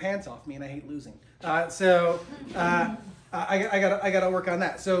beating the pants off me, and I hate losing. So I gotta work on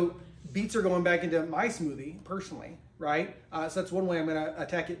that. So beets are going back into my smoothie personally, right? So that's one way I'm gonna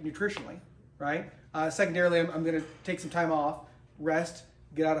attack it nutritionally, right? Secondarily, I'm gonna take some time off, rest,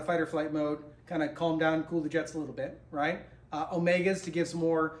 get out of fight or flight mode, kind of calm down, cool the jets a little bit, right? Omegas to give some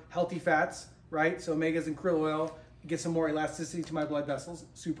more healthy fats, right? So omegas and krill oil get some more elasticity to my blood vessels,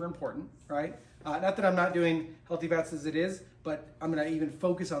 super important, right? Not that I'm not doing healthy fats as it is, but I'm gonna even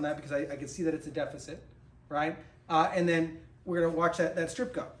focus on that because I can see that it's a deficit, right? And then we're gonna watch that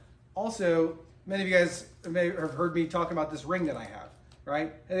strip go. Also, many of you guys may have heard me talking about this ring that I have,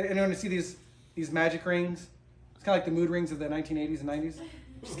 right? Anyone see these magic rings? It's kind of like the mood rings of the 1980s and 90s.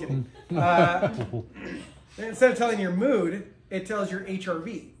 Just kidding. Instead of telling your mood, it tells your HRV.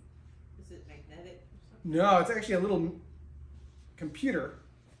 Is it magnetic? No, it's actually a little computer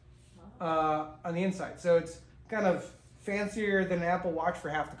on the inside. So it's kind of fancier than an Apple Watch for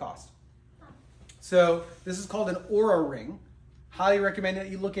half the cost. So this is called an Oura Ring. Highly recommend that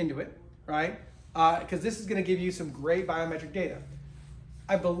you look into it, right? Because this is going to give you some great biometric data.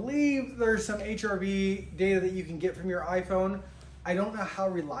 I believe there's some HRV data that you can get from your iPhone. I don't know how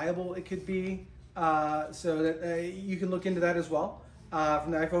reliable it could be, so that you can look into that as well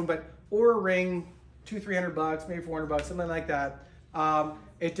from the iPhone. But Oura Ring, $200-300, maybe $400, something like that.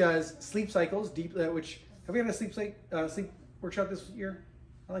 It does sleep cycles, deep. Which have we had a sleep workshop this year?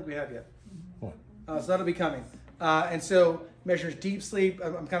 I don't think we have yet. So that'll be coming. And so measures deep sleep.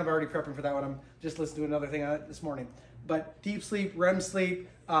 I'm kind of already prepping for that one. I'm just listening to another thing on it this morning. But deep sleep, REM sleep,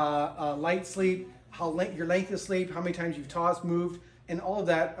 light sleep, your length of sleep, how many times you've tossed, moved, and all of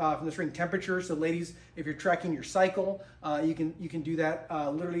that from this ring. Temperature. So ladies, if you're tracking your cycle, you can do that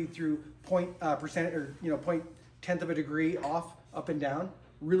literally through point tenth of a degree off, up and down.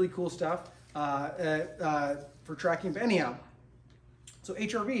 Really cool stuff for tracking. But anyhow, so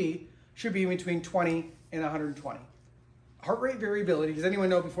HRV should be between 20 and 120. Heart rate variability. Does anyone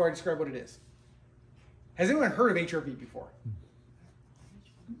know before I describe what it is? Has anyone heard of HRV before?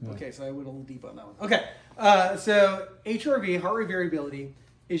 No. Okay, so I went a little deep on that one. Okay, so HRV, heart rate variability,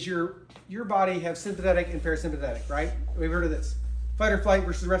 is your body have sympathetic and parasympathetic, right? We've heard of this. Fight or flight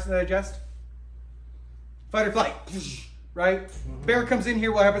versus rest and digest. Fight or flight, right? Bear comes in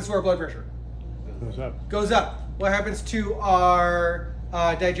here, what happens to our blood pressure? Goes up. Goes up. What happens to our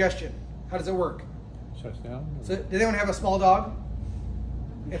digestion? How does it work? Shuts down. So, did anyone have a small dog?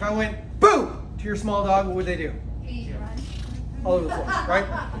 If I went, boom, to your small dog, what would they do? All over the floor, right?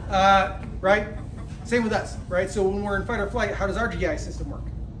 Right? Same with us, right? So when we're in fight or flight, how does our GI system work?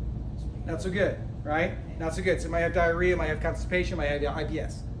 Not so good, right? Not so good. So it might have diarrhea, might have constipation, might have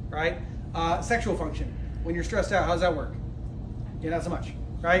IBS, right? Sexual function. When you're stressed out, how does that work? Yeah, not so much,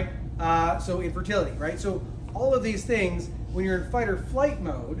 right? So infertility, right? So all of these things, when you're in fight or flight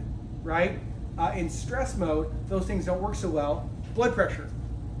mode, right? In stress mode, those things don't work so well. Blood pressure,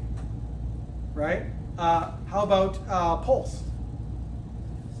 right? How about pulse,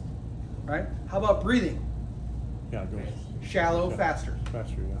 right? How about breathing? Yeah, it goes Shallow, faster,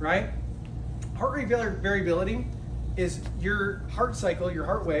 faster, yeah. right? Heart rate variability is your heart cycle, your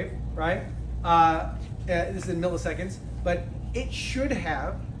heart wave, right? This is in milliseconds, but it should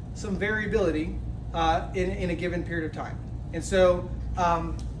have some variability in a given period of time. And so,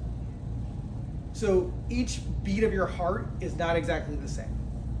 so each beat of your heart is not exactly the same.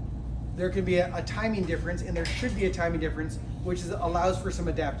 There can be a timing difference, and there should be a timing difference, which allows for some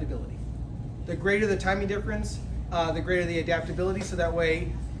adaptability. The greater the timing difference, the greater the adaptability, so that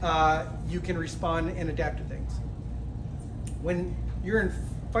way you can respond and adapt to things. When you're in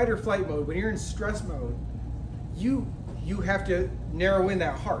fight or flight mode, when you're in stress mode, you have to narrow in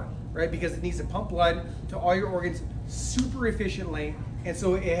that heart, right? Because it needs to pump blood to all your organs super efficiently, and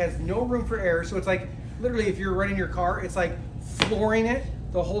so it has no room for error. So it's like, literally, if you're running your car, it's like flooring it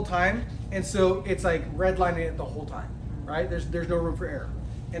the whole time, and so it's like redlining it the whole time, right? There's no room for error.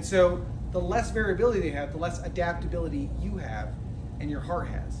 And so the less variability you have, the less adaptability you have and your heart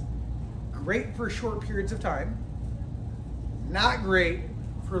has. Great for short periods of time, not great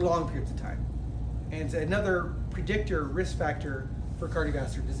for long periods of time. And it's another predictor, risk factor for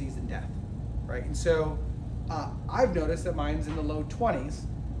cardiovascular disease and death, right? And so I've noticed that mine's in the low 20s,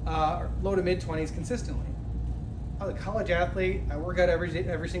 low to mid 20s consistently. I was a college athlete. I work out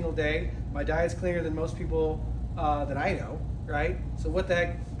every single day. My diet's cleaner than most people that I know, right? So what the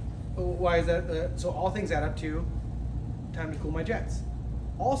heck? Why is that? So all things add up to time to cool my jets.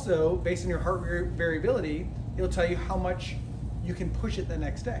 Also, based on your heart variability, it'll tell you how much you can push it the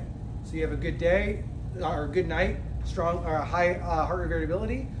next day. So you have a good day or a good night, strong or high heart rate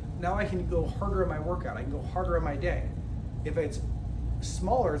variability. Now I can go harder on my workout. I can go harder on my day. If it's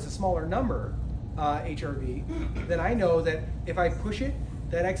smaller, it's a smaller number HRV, then I know that if I push it,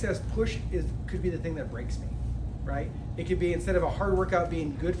 that excess push could be the thing that breaks me, right? It could be, instead of a hard workout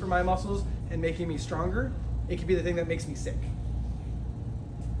being good for my muscles and making me stronger, it could be the thing that makes me sick.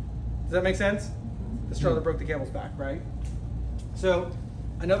 Does that make sense? The straw that broke the camel's back, right? So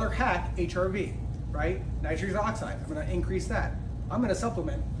another hack, HRV, right? Nitrous oxide, I'm gonna increase that. I'm gonna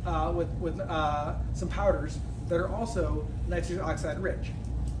supplement with some powders that are also nitrous oxide rich.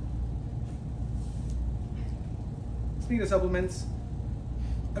 Speaking of supplements,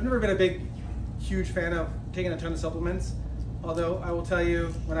 I've never been a huge fan of taking a ton of supplements. Although I will tell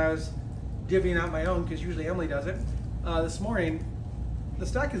you, when I was divvying out my own, because usually Emily does it, this morning, the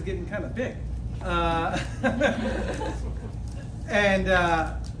stack is getting kind of big. And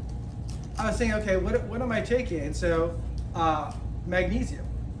I was saying, okay, what am I taking? And so, magnesium.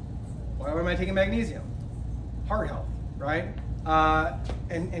 Why am I taking magnesium? Heart health, right?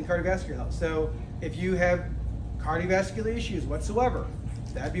 And cardiovascular health. So if you have cardiovascular issues whatsoever,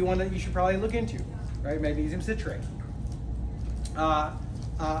 that'd be one that you should probably look into, right? Magnesium citrate.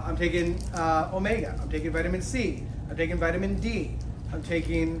 I'm taking omega. I'm taking vitamin C. I'm taking vitamin D. I'm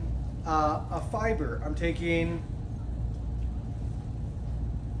taking a fiber. I'm taking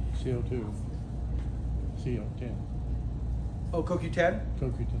CO2. CO10. oh, CoQ10.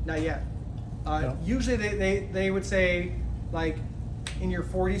 CoQ10. Not yet. No. Usually they would say, like, in your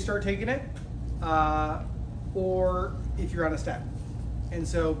 40s start taking it, or if you're on a statin. And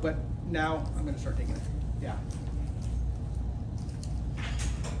so, but now I'm going to start taking it. Yeah.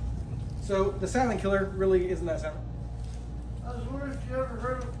 So the silent killer really isn't that silent. I was wondering if you ever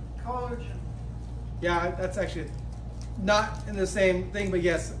heard of collagen. Yeah, that's actually not in the same thing, but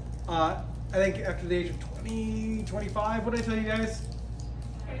yes. I think after the age of 20, 25, what did I tell you guys?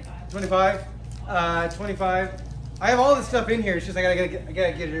 25. 25. I have all this stuff in here. It's just I gotta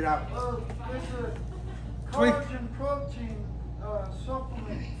get it out. There's a 20 collagen protein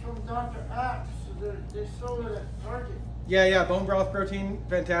supplement from Dr. Axe that they sold it at Target. Yeah, bone broth protein,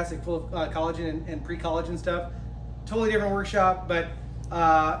 fantastic, full of collagen and pre-collagen stuff. Totally different workshop, but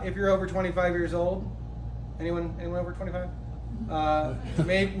if you're over 25 years old, anyone over 25?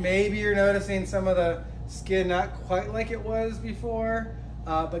 Maybe you're noticing some of the skin not quite like it was before,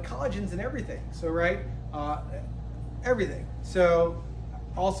 but collagen's in everything. So right, everything. So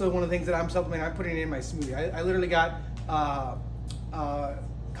also one of the things that I'm supplementing, I'm putting it in my smoothie. I literally got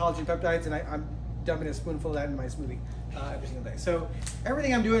collagen peptides, and I'm dumping a spoonful of that in my smoothie every single day. So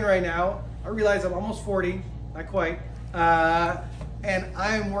everything I'm doing right now, I realize I'm almost 40, not quite, and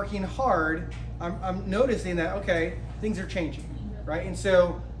I'm working hard. I'm noticing that, okay, things are changing, right? And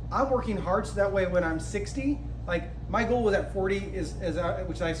so I'm working hard so that way when I'm 60, like my goal was at 40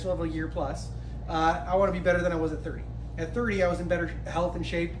 which I still have a year plus, I want to be better than I was at 30. At 30, I was in better health and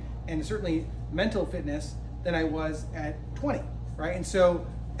shape and certainly mental fitness than I was at 20, right? And so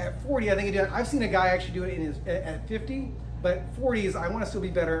at 40, I think I've seen a guy actually do it at 50, but 40 is, I want to still be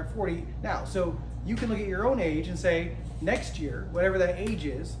better at 40 now. So you can look at your own age and say, next year, whatever that age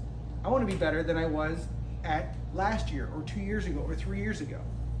is, I want to be better than I was at last year or 2 years ago or 3 years ago.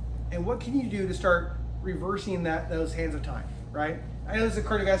 And what can you do to start reversing those hands of time, right? I know this is a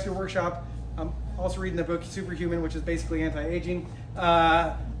cardiovascular workshop. I'm also reading the book Superhuman, which is basically anti-aging. We'll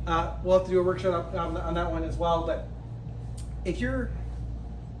have to do a workshop on that one as well. But if you're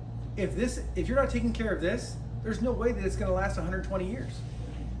not taking care of this, there's no way that it's going to last 120 years,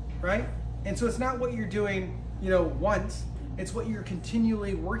 right? And so it's not what you're doing, once. It's what you're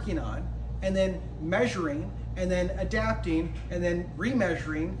continually working on, and then measuring, and then adapting, and then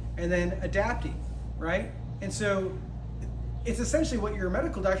remeasuring, and then adapting, right? And so it's essentially what your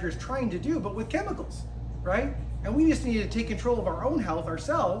medical doctor is trying to do, but with chemicals, right? And we just need to take control of our own health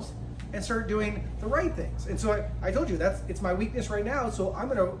ourselves and start doing the right things. And so I told you it's my weakness right now, so I'm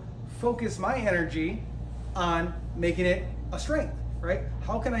gonna focus my energy on making it a strength, right?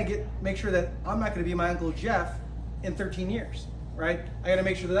 How can I make sure that I'm not gonna be my Uncle Jeff in 13 years, right? I gotta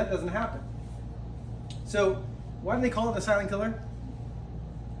make sure that doesn't happen. So why do they call it the silent killer?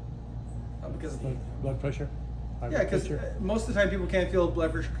 Because blood pressure. yeah, because most of the time people can't feel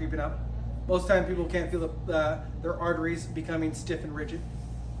blood pressure creeping up. Most of the time people can't feel their arteries becoming stiff and rigid,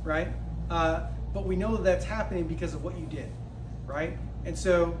 right? But we know that that's happening because of what you did, right? And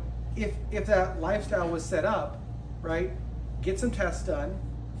so if that lifestyle was set up, right, get some tests done,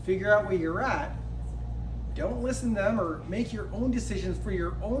 figure out where you're at, don't listen to them, or make your own decisions for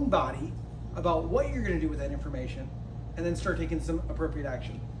your own body about what you're going to do with that information, and then start taking some appropriate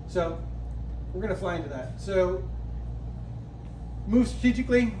action. So we're going to fly into that. So move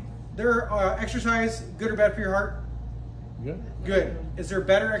strategically. There are exercise good or bad for your heart? Good? Good. Is there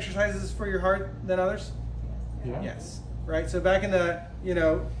better exercises for your heart than others? Yeah. Yes. Right. So back in the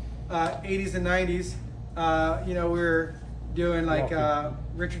 80s and 90s, we were doing like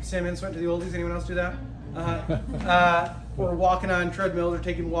Richard Simmons went to the oldies. Anyone else do that? Or walking on treadmills or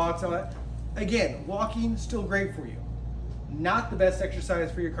taking walks. All that. Again, walking still great for you. Not the best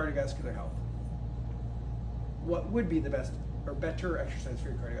exercise for your cardiovascular health. What would be the best or better exercise for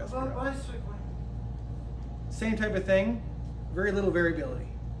your cardiovascular About health? bicycling. Same type of thing. Very little variability.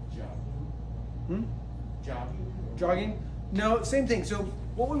 Jogging. Jogging. Jogging? No, same thing. So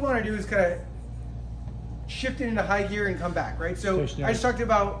what we want to do is kind of shift it into high gear and come back, right? So Stationary. I just talked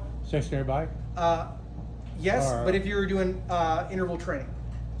about, Stationary bike? yes, All right. but if you're doing interval training.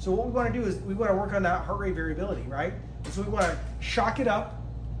 So what we want to do is we want to work on that heart rate variability, right? And so we want to shock it up,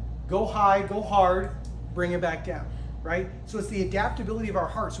 go high, go hard, bring it back down, right? So it's the adaptability of our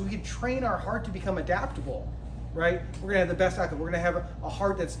heart. So we can train our heart to become adaptable, right? We're going to have the best outcome. We're going to have a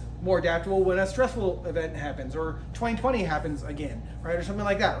heart that's more adaptable when a stressful event happens, or 2020 happens again, right? Or something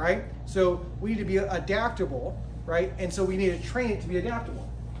like that, right? So we need to be adaptable, right? And so we need to train it to be adaptable.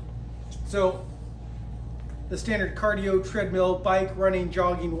 So the standard cardio, treadmill, bike, running,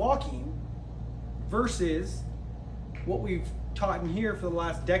 jogging, walking, versus what we've taught in here for the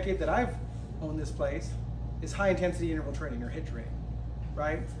last decade that I've owned this place, is high intensity interval training, or HIIT training,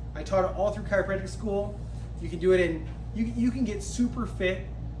 right? I taught it all through chiropractic school. You can do it in, you can get super fit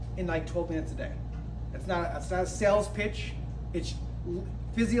in like 12 minutes a day. That's not a sales pitch. It's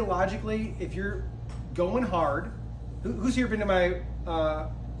physiologically, if you're going hard, who's here been to my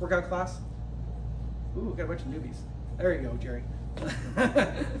workout class? Ooh, got a bunch of newbies. There you go, Jerry.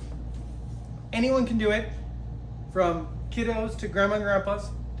 Anyone can do it, from kiddos to grandma and grandpas,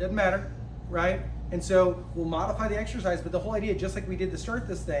 doesn't matter, right? And so we'll modify the exercise, but the whole idea, just like we did to start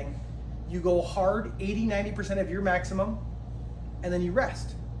this thing, you go hard 80-90% of your maximum, and then you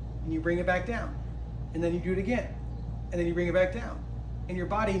rest, and you bring it back down, and then you do it again, and then you bring it back down. And your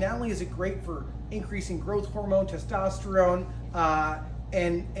body, not only is it great for increasing growth hormone, testosterone,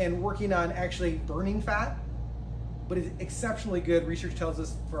 and working on actually burning fat, but it's exceptionally good, research tells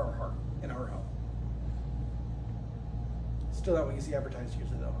us, for our heart and our health. Still not what you see advertised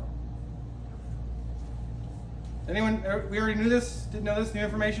usually though, huh? Anyone, we already knew this? Didn't know this? New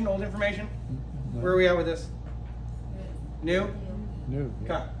information, old information? No. Where are we at with this? New? New.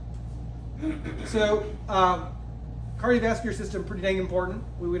 Yeah. Okay. So, cardiovascular system, pretty dang important.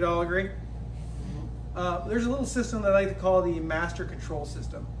 We would all agree. There's a little system that I like to call the master control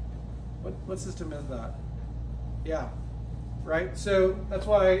system. What system is that? Yeah, right? So that's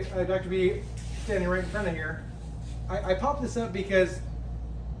why Dr. B standing right in front of here. I popped this up because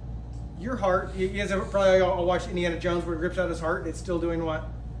your heart, you guys have probably all watched Indiana Jones where he rips out his heart and it's still doing what?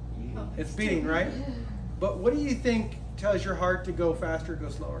 It's beating, right? But what do you think tells your heart to go faster, go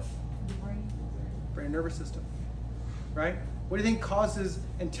slower? Brain and nervous system, right? What do you think causes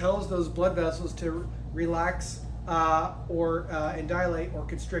and tells those blood vessels to relax and dilate or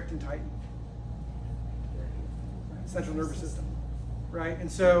constrict and tighten? Central nervous system, right?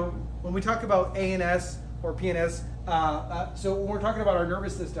 And so when we talk about ANS or PNS, so when we're talking about our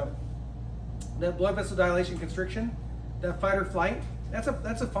nervous system, that blood vessel dilation constriction, that fight or flight, that's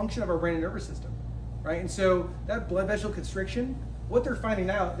a function of our brain and nervous system, right? And so that blood vessel constriction, what they're finding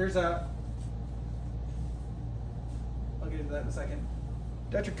out, I'll get into that in a second.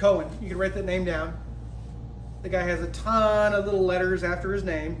 Dr. Cohen, you can write that name down. The guy has a ton of little letters after his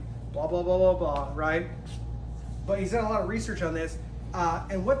name, blah, blah, blah, blah, blah, right? But he's done a lot of research on this.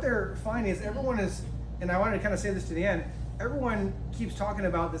 And what they're finding is everyone is, and I wanted to kind of say this to the end, everyone keeps talking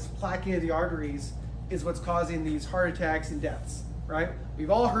about this plaquing of the arteries is what's causing these heart attacks and deaths, right?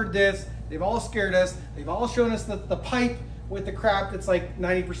 We've all heard this. They've all scared us. They've all shown us the pipe with the crap that's like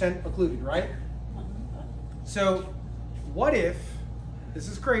 90% occluded, right? So what if, this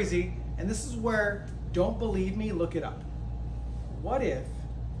is crazy, and this is where, don't believe me, look it up. What if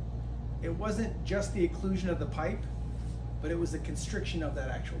it wasn't just the occlusion of the pipe, but it was the constriction of that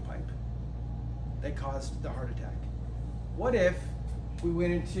actual pipe that caused the heart attack? What if we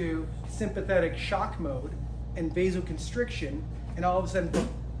went into sympathetic shock mode and vasoconstriction, and all of a sudden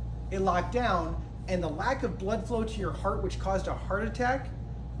it locked down, and the lack of blood flow to your heart, which caused a heart attack,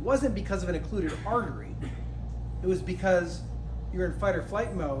 wasn't because of an occluded artery. It was because you're in fight or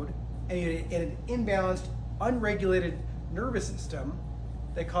flight mode, and you had an imbalanced, unregulated nervous system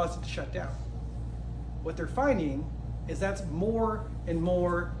that caused it to shut down. what they're finding is that's more and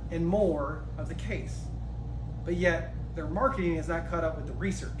more and more of the case. But yet their marketing has not caught up with the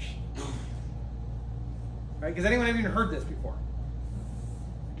research. Right? Because anyone have even heard this before?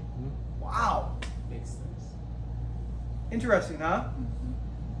 Wow. Makes sense. Interesting, huh?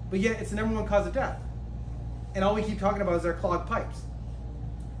 But yet it's the number one cause of death. And all we keep talking about is our clogged pipes.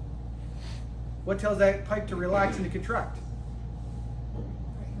 What tells that pipe to relax and to contract?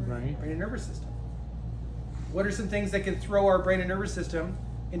 Right. Brain and nervous system. What are some things that can throw our brain and nervous system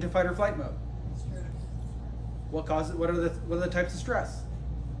into fight or flight mode? What causes? What are the types of stress?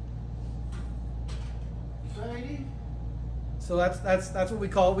 Anxiety? So that's what we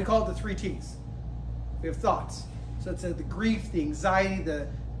call it the 3 T's. We have thoughts. So it's the grief, the anxiety,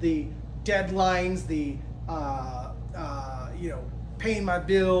 the deadlines, the paying my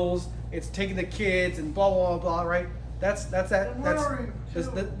bills. It's taking the kids and blah blah blah. Right? That's that. The That's worrying, too.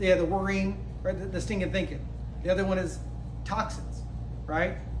 the worrying. Right? The stinking thinking. The other one is toxins.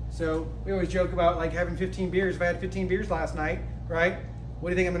 Right? So we always joke about like having 15 beers. If I had 15 beers last night, right? What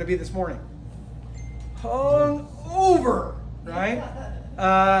do you think I'm going to be this morning? Hung over, right?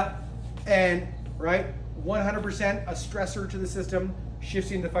 And right, 100% a stressor to the system,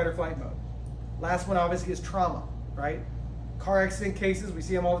 shifts into fight or flight mode. Last one obviously is trauma, right? Car accident cases, we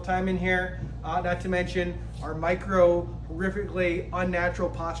see them all the time in here. Not to mention our micro, horrifically unnatural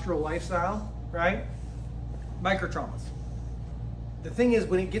postural lifestyle, right? Micro traumas. The thing is,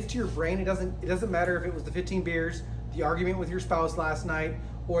 when it gets to your brain, it doesn't matter if it was the 15 beers, the argument with your spouse last night,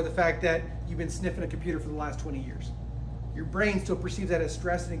 or the fact that you've been sniffing a computer for the last 20 years. Your brain still perceives that as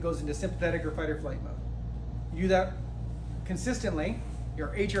stress and it goes into sympathetic or fight or flight mode. You do that consistently, your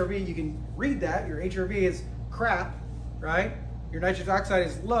HRV, you can read that, your HRV is crap, right? Your nitrous oxide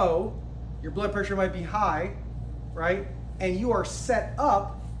is low, your blood pressure might be high, right? And you are set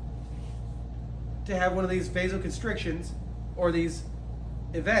up to have one of these vasoconstrictions or these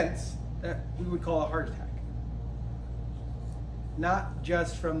events that we would call a heart attack. Not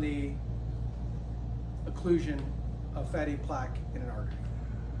just from the occlusion of fatty plaque in an artery,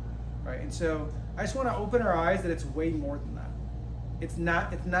 right? And so I just want to open our eyes that it's way more than that. It's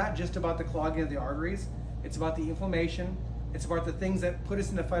not just about the clogging of the arteries. It's about the inflammation. It's about the things that put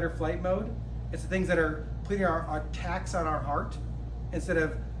us into fight or flight mode. It's the things that are putting our tax on our heart instead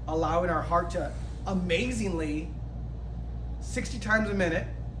of allowing our heart to amazingly 60 times a minute,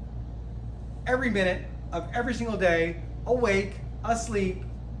 every minute of every single day, awake, asleep,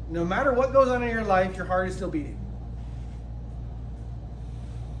 no matter what goes on in your life, your heart is still beating.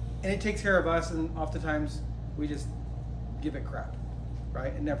 And it takes care of us, and oftentimes we just give it crap,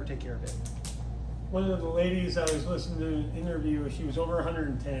 right? And never take care of it. One of the ladies I was listening to an interview, she was over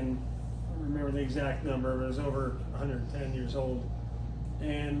 110. I don't remember the exact number, but it was over 110 years old.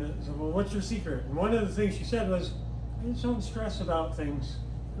 And I said, well, what's your secret? And one of the things she said was, I just don't stress about things.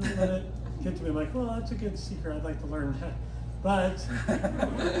 Don't let it get to me. I'm like, well, that's a good secret. I'd like to learn that. But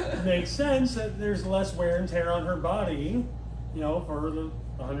it makes sense that there's less wear and tear on her body, for the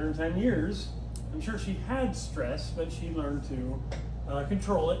 110 years. I'm sure she had stress, but she learned to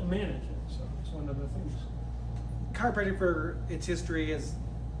control it and manage it. So it's one of the things. Chiropractic for its history is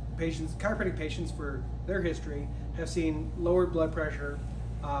chiropractic patients for their history have seen lowered blood pressure,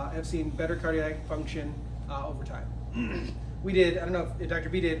 have seen better cardiac function over time. We did, I don't know if Dr.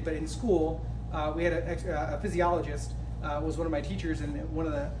 B did, but in school, we had a physiologist, was one of my teachers, and one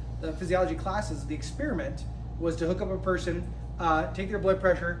of the physiology classes, the experiment was to hook up a person, take their blood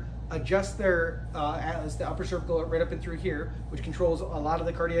pressure, adjust their atlas, the upper cervical right up and through here, which controls a lot of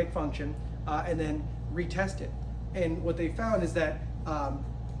the cardiac function, and then retest it. And what they found is that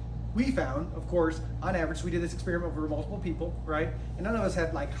we found, of course, on average, we did this experiment over multiple people, right? And none of us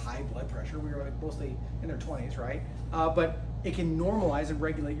had like high blood pressure. We were like mostly in their 20s, right? But it can normalize and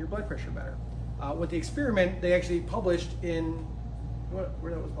regulate your blood pressure better. With the experiment, they actually published in,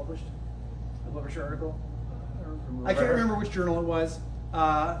 where that was published? The blood pressure article? I can't remember which journal it was,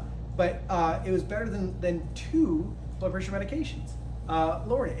 but it was better than 2 blood pressure medications,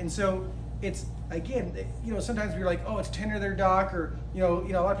 lowered it. And so it's, again, sometimes we're like, oh, it's tender there, doc, or, a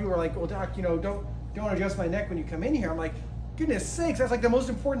lot of people are like, well, doc, don't adjust my neck when you come in here. I'm like, goodness sakes, that's like the most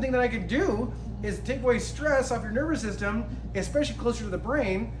important thing that I could do is take away stress off your nervous system, especially closer to the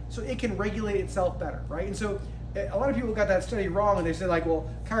brain, so it can regulate itself better, right? And so a lot of people got that study wrong, and they said like, well,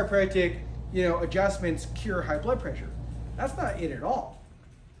 chiropractic, adjustments cure high blood pressure. That's not it at all.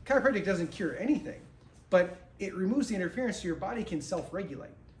 Chiropractic doesn't cure anything, but it removes the interference so your body can self-regulate.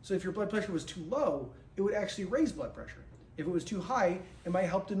 So if your blood pressure was too low, it would actually raise blood pressure. If it was too high, it might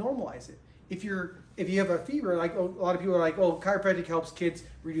help to normalize it. If you have a fever, like a lot of people are like, oh, chiropractic helps kids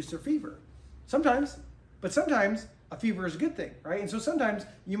reduce their fever. Sometimes, But sometimes a fever is a good thing, right? And so sometimes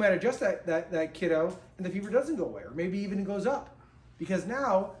you might adjust that kiddo and the fever doesn't go away, or maybe even goes up, because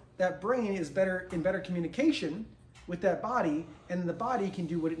now that brain is in better communication with that body, and the body can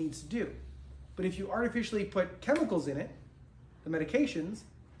do what it needs to do. But if you artificially put chemicals in it, the medications,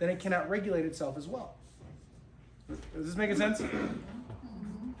 then it cannot regulate itself as well. Is this making sense?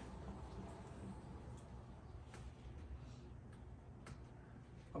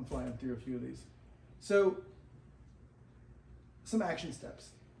 I'm flying through a few of these. So, some action steps.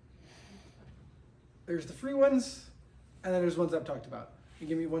 There's the free ones, and then there's ones I've talked about. And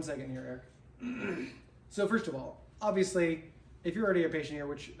give me 1 second here, Eric. So first of all, obviously, if you're already a patient here,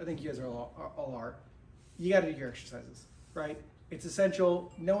 which I think you guys all are, you got to do your exercises, right? It's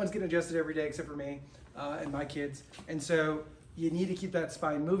essential. No one's getting adjusted every day except for me and my kids. And so you need to keep that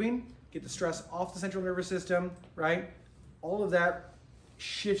spine moving, get the stress off the central nervous system, right? All of that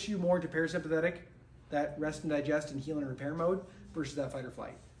shifts you more to parasympathetic, that rest and digest and heal and repair mode, versus that fight or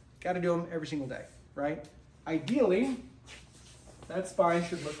flight. Got to do them every single day, right? Ideally, that spine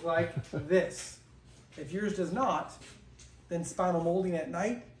should look like this. If yours does not, then spinal molding at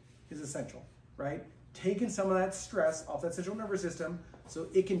night is essential, right? Taking some of that stress off that central nervous system so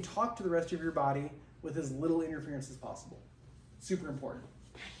it can talk to the rest of your body with as little interference as possible. Super important.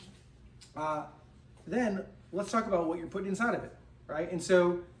 Then let's talk about what you're putting inside of it, right? And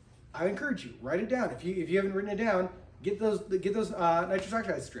so I encourage you, write it down. If you haven't written it down, get those nitrous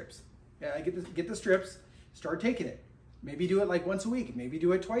oxide strips. Yeah, get the strips. Start taking it. Maybe do it like once a week. Maybe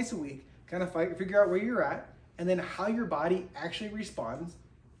do it twice a week. Kind of figure out where you're at, and then how your body actually responds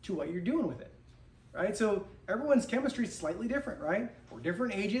to what you're doing with it, right? So everyone's chemistry is slightly different, right? We're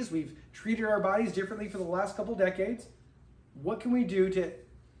different ages. We've treated our bodies differently for the last couple decades. What can we do to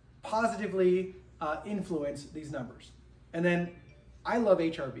positively influence these numbers? And then I love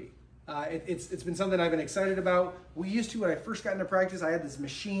HRV. It's been something I've been excited about. We used to, when I first got into practice, I had this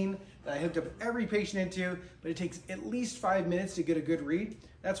machine that I hooked up every patient into, but it takes at least 5 minutes to get a good read.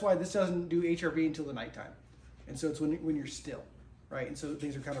 That's why this doesn't do HRV until the nighttime. And so it's when you're still, right? And so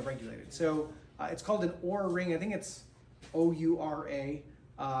things are kind of regulated. So it's called an Oura Ring. I think it's O-U-R-A.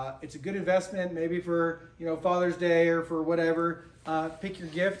 It's a good investment, maybe for Father's Day or for whatever. Pick your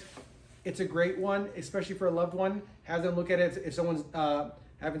gift. It's a great one, especially for a loved one. Have them look at it if someone's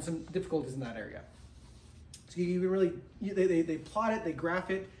having some difficulties in that area. So you can really, they plot it, they graph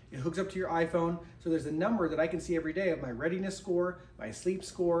it, it hooks up to your iPhone. So there's a number that I can see every day of my readiness score, my sleep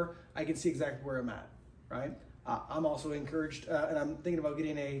score. I can see exactly where I'm at, right? I'm also encouraged, and I'm thinking about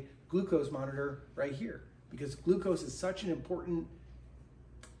getting a glucose monitor right here, because glucose is such an important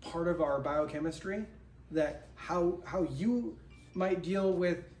part of our biochemistry that how you might deal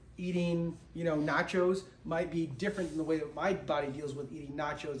with eating, nachos might be different than the way that my body deals with eating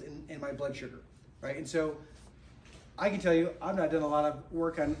nachos and my blood sugar, right? And so I can tell you, I've not done a lot of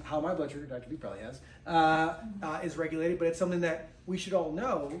work on how my blood sugar, Dr. B probably has, is regulated, but it's something that we should all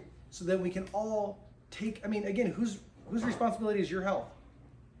know so that we can all take, again, whose responsibility is your health?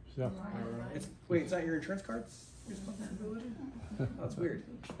 Yeah. It's not your insurance card's responsibility? Oh, that's weird.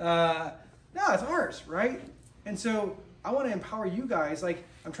 No, it's ours, right? And so I want to empower you guys. Like,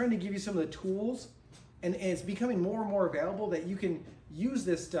 I'm trying to give you some of the tools, and it's becoming more and more available that you can use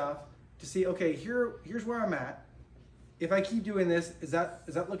this stuff to see, okay, here's where I'm at. If I keep doing this, is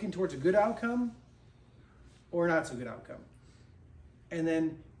that looking towards a good outcome or not so good outcome? And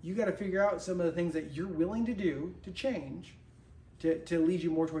then you got to figure out some of the things that you're willing to do to change to lead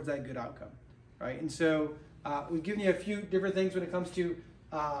you more towards that good outcome, right? And so we've given you a few different things when it comes to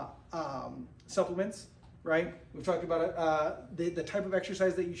supplements, right? We've talked about the type of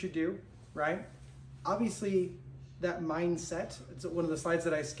exercise that you should do, right? Obviously, that mindset, it's one of the slides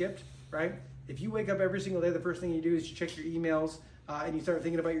that I skipped, right? If you wake up every single day, the first thing you do is you check your emails and you start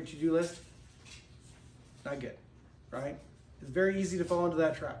thinking about your to-do list, not good, right? It's very easy to fall into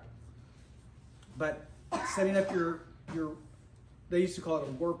that trap. But setting up your they used to call it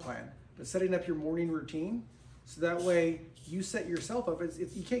a war plan, but setting up your morning routine so that way you set yourself up.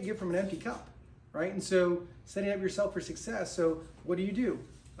 You can't give from an empty cup, right? And so setting up yourself for success. So what do?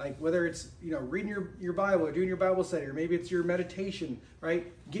 Like whether it's reading your Bible or doing your Bible study, or maybe it's your meditation,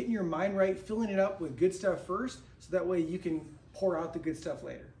 right? Getting your mind right, filling it up with good stuff first, so that way you can pour out the good stuff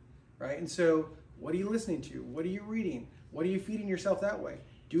later, right? And so what are you listening to? What are you reading? What are you feeding yourself that way?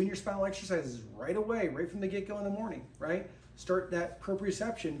 Doing your spinal exercises right away, right from the get-go in the morning, right? Start that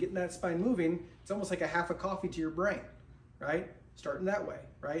proprioception, getting that spine moving. It's almost like a half a coffee to your brain, right? Starting that way,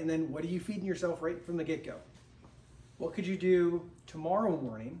 right? And then what are you feeding yourself right from the get-go? What could you do tomorrow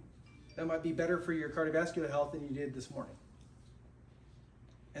morning that might be better for your cardiovascular health than you did this morning?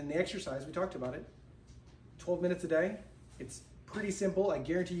 And the exercise, we talked about it. 12 minutes a day. It's pretty simple. I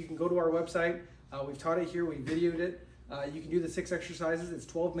guarantee you can go to our website. We've taught it here, we videoed it. You can do the 6 exercises, it's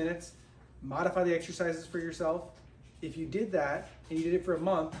 12 minutes. Modify the exercises for yourself. If you did that and you did it for a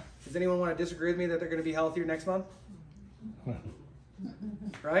month, does anyone want to disagree with me that they're going to be healthier next month?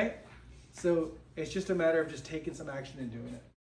 Right? So it's just a matter of just taking some action and doing it.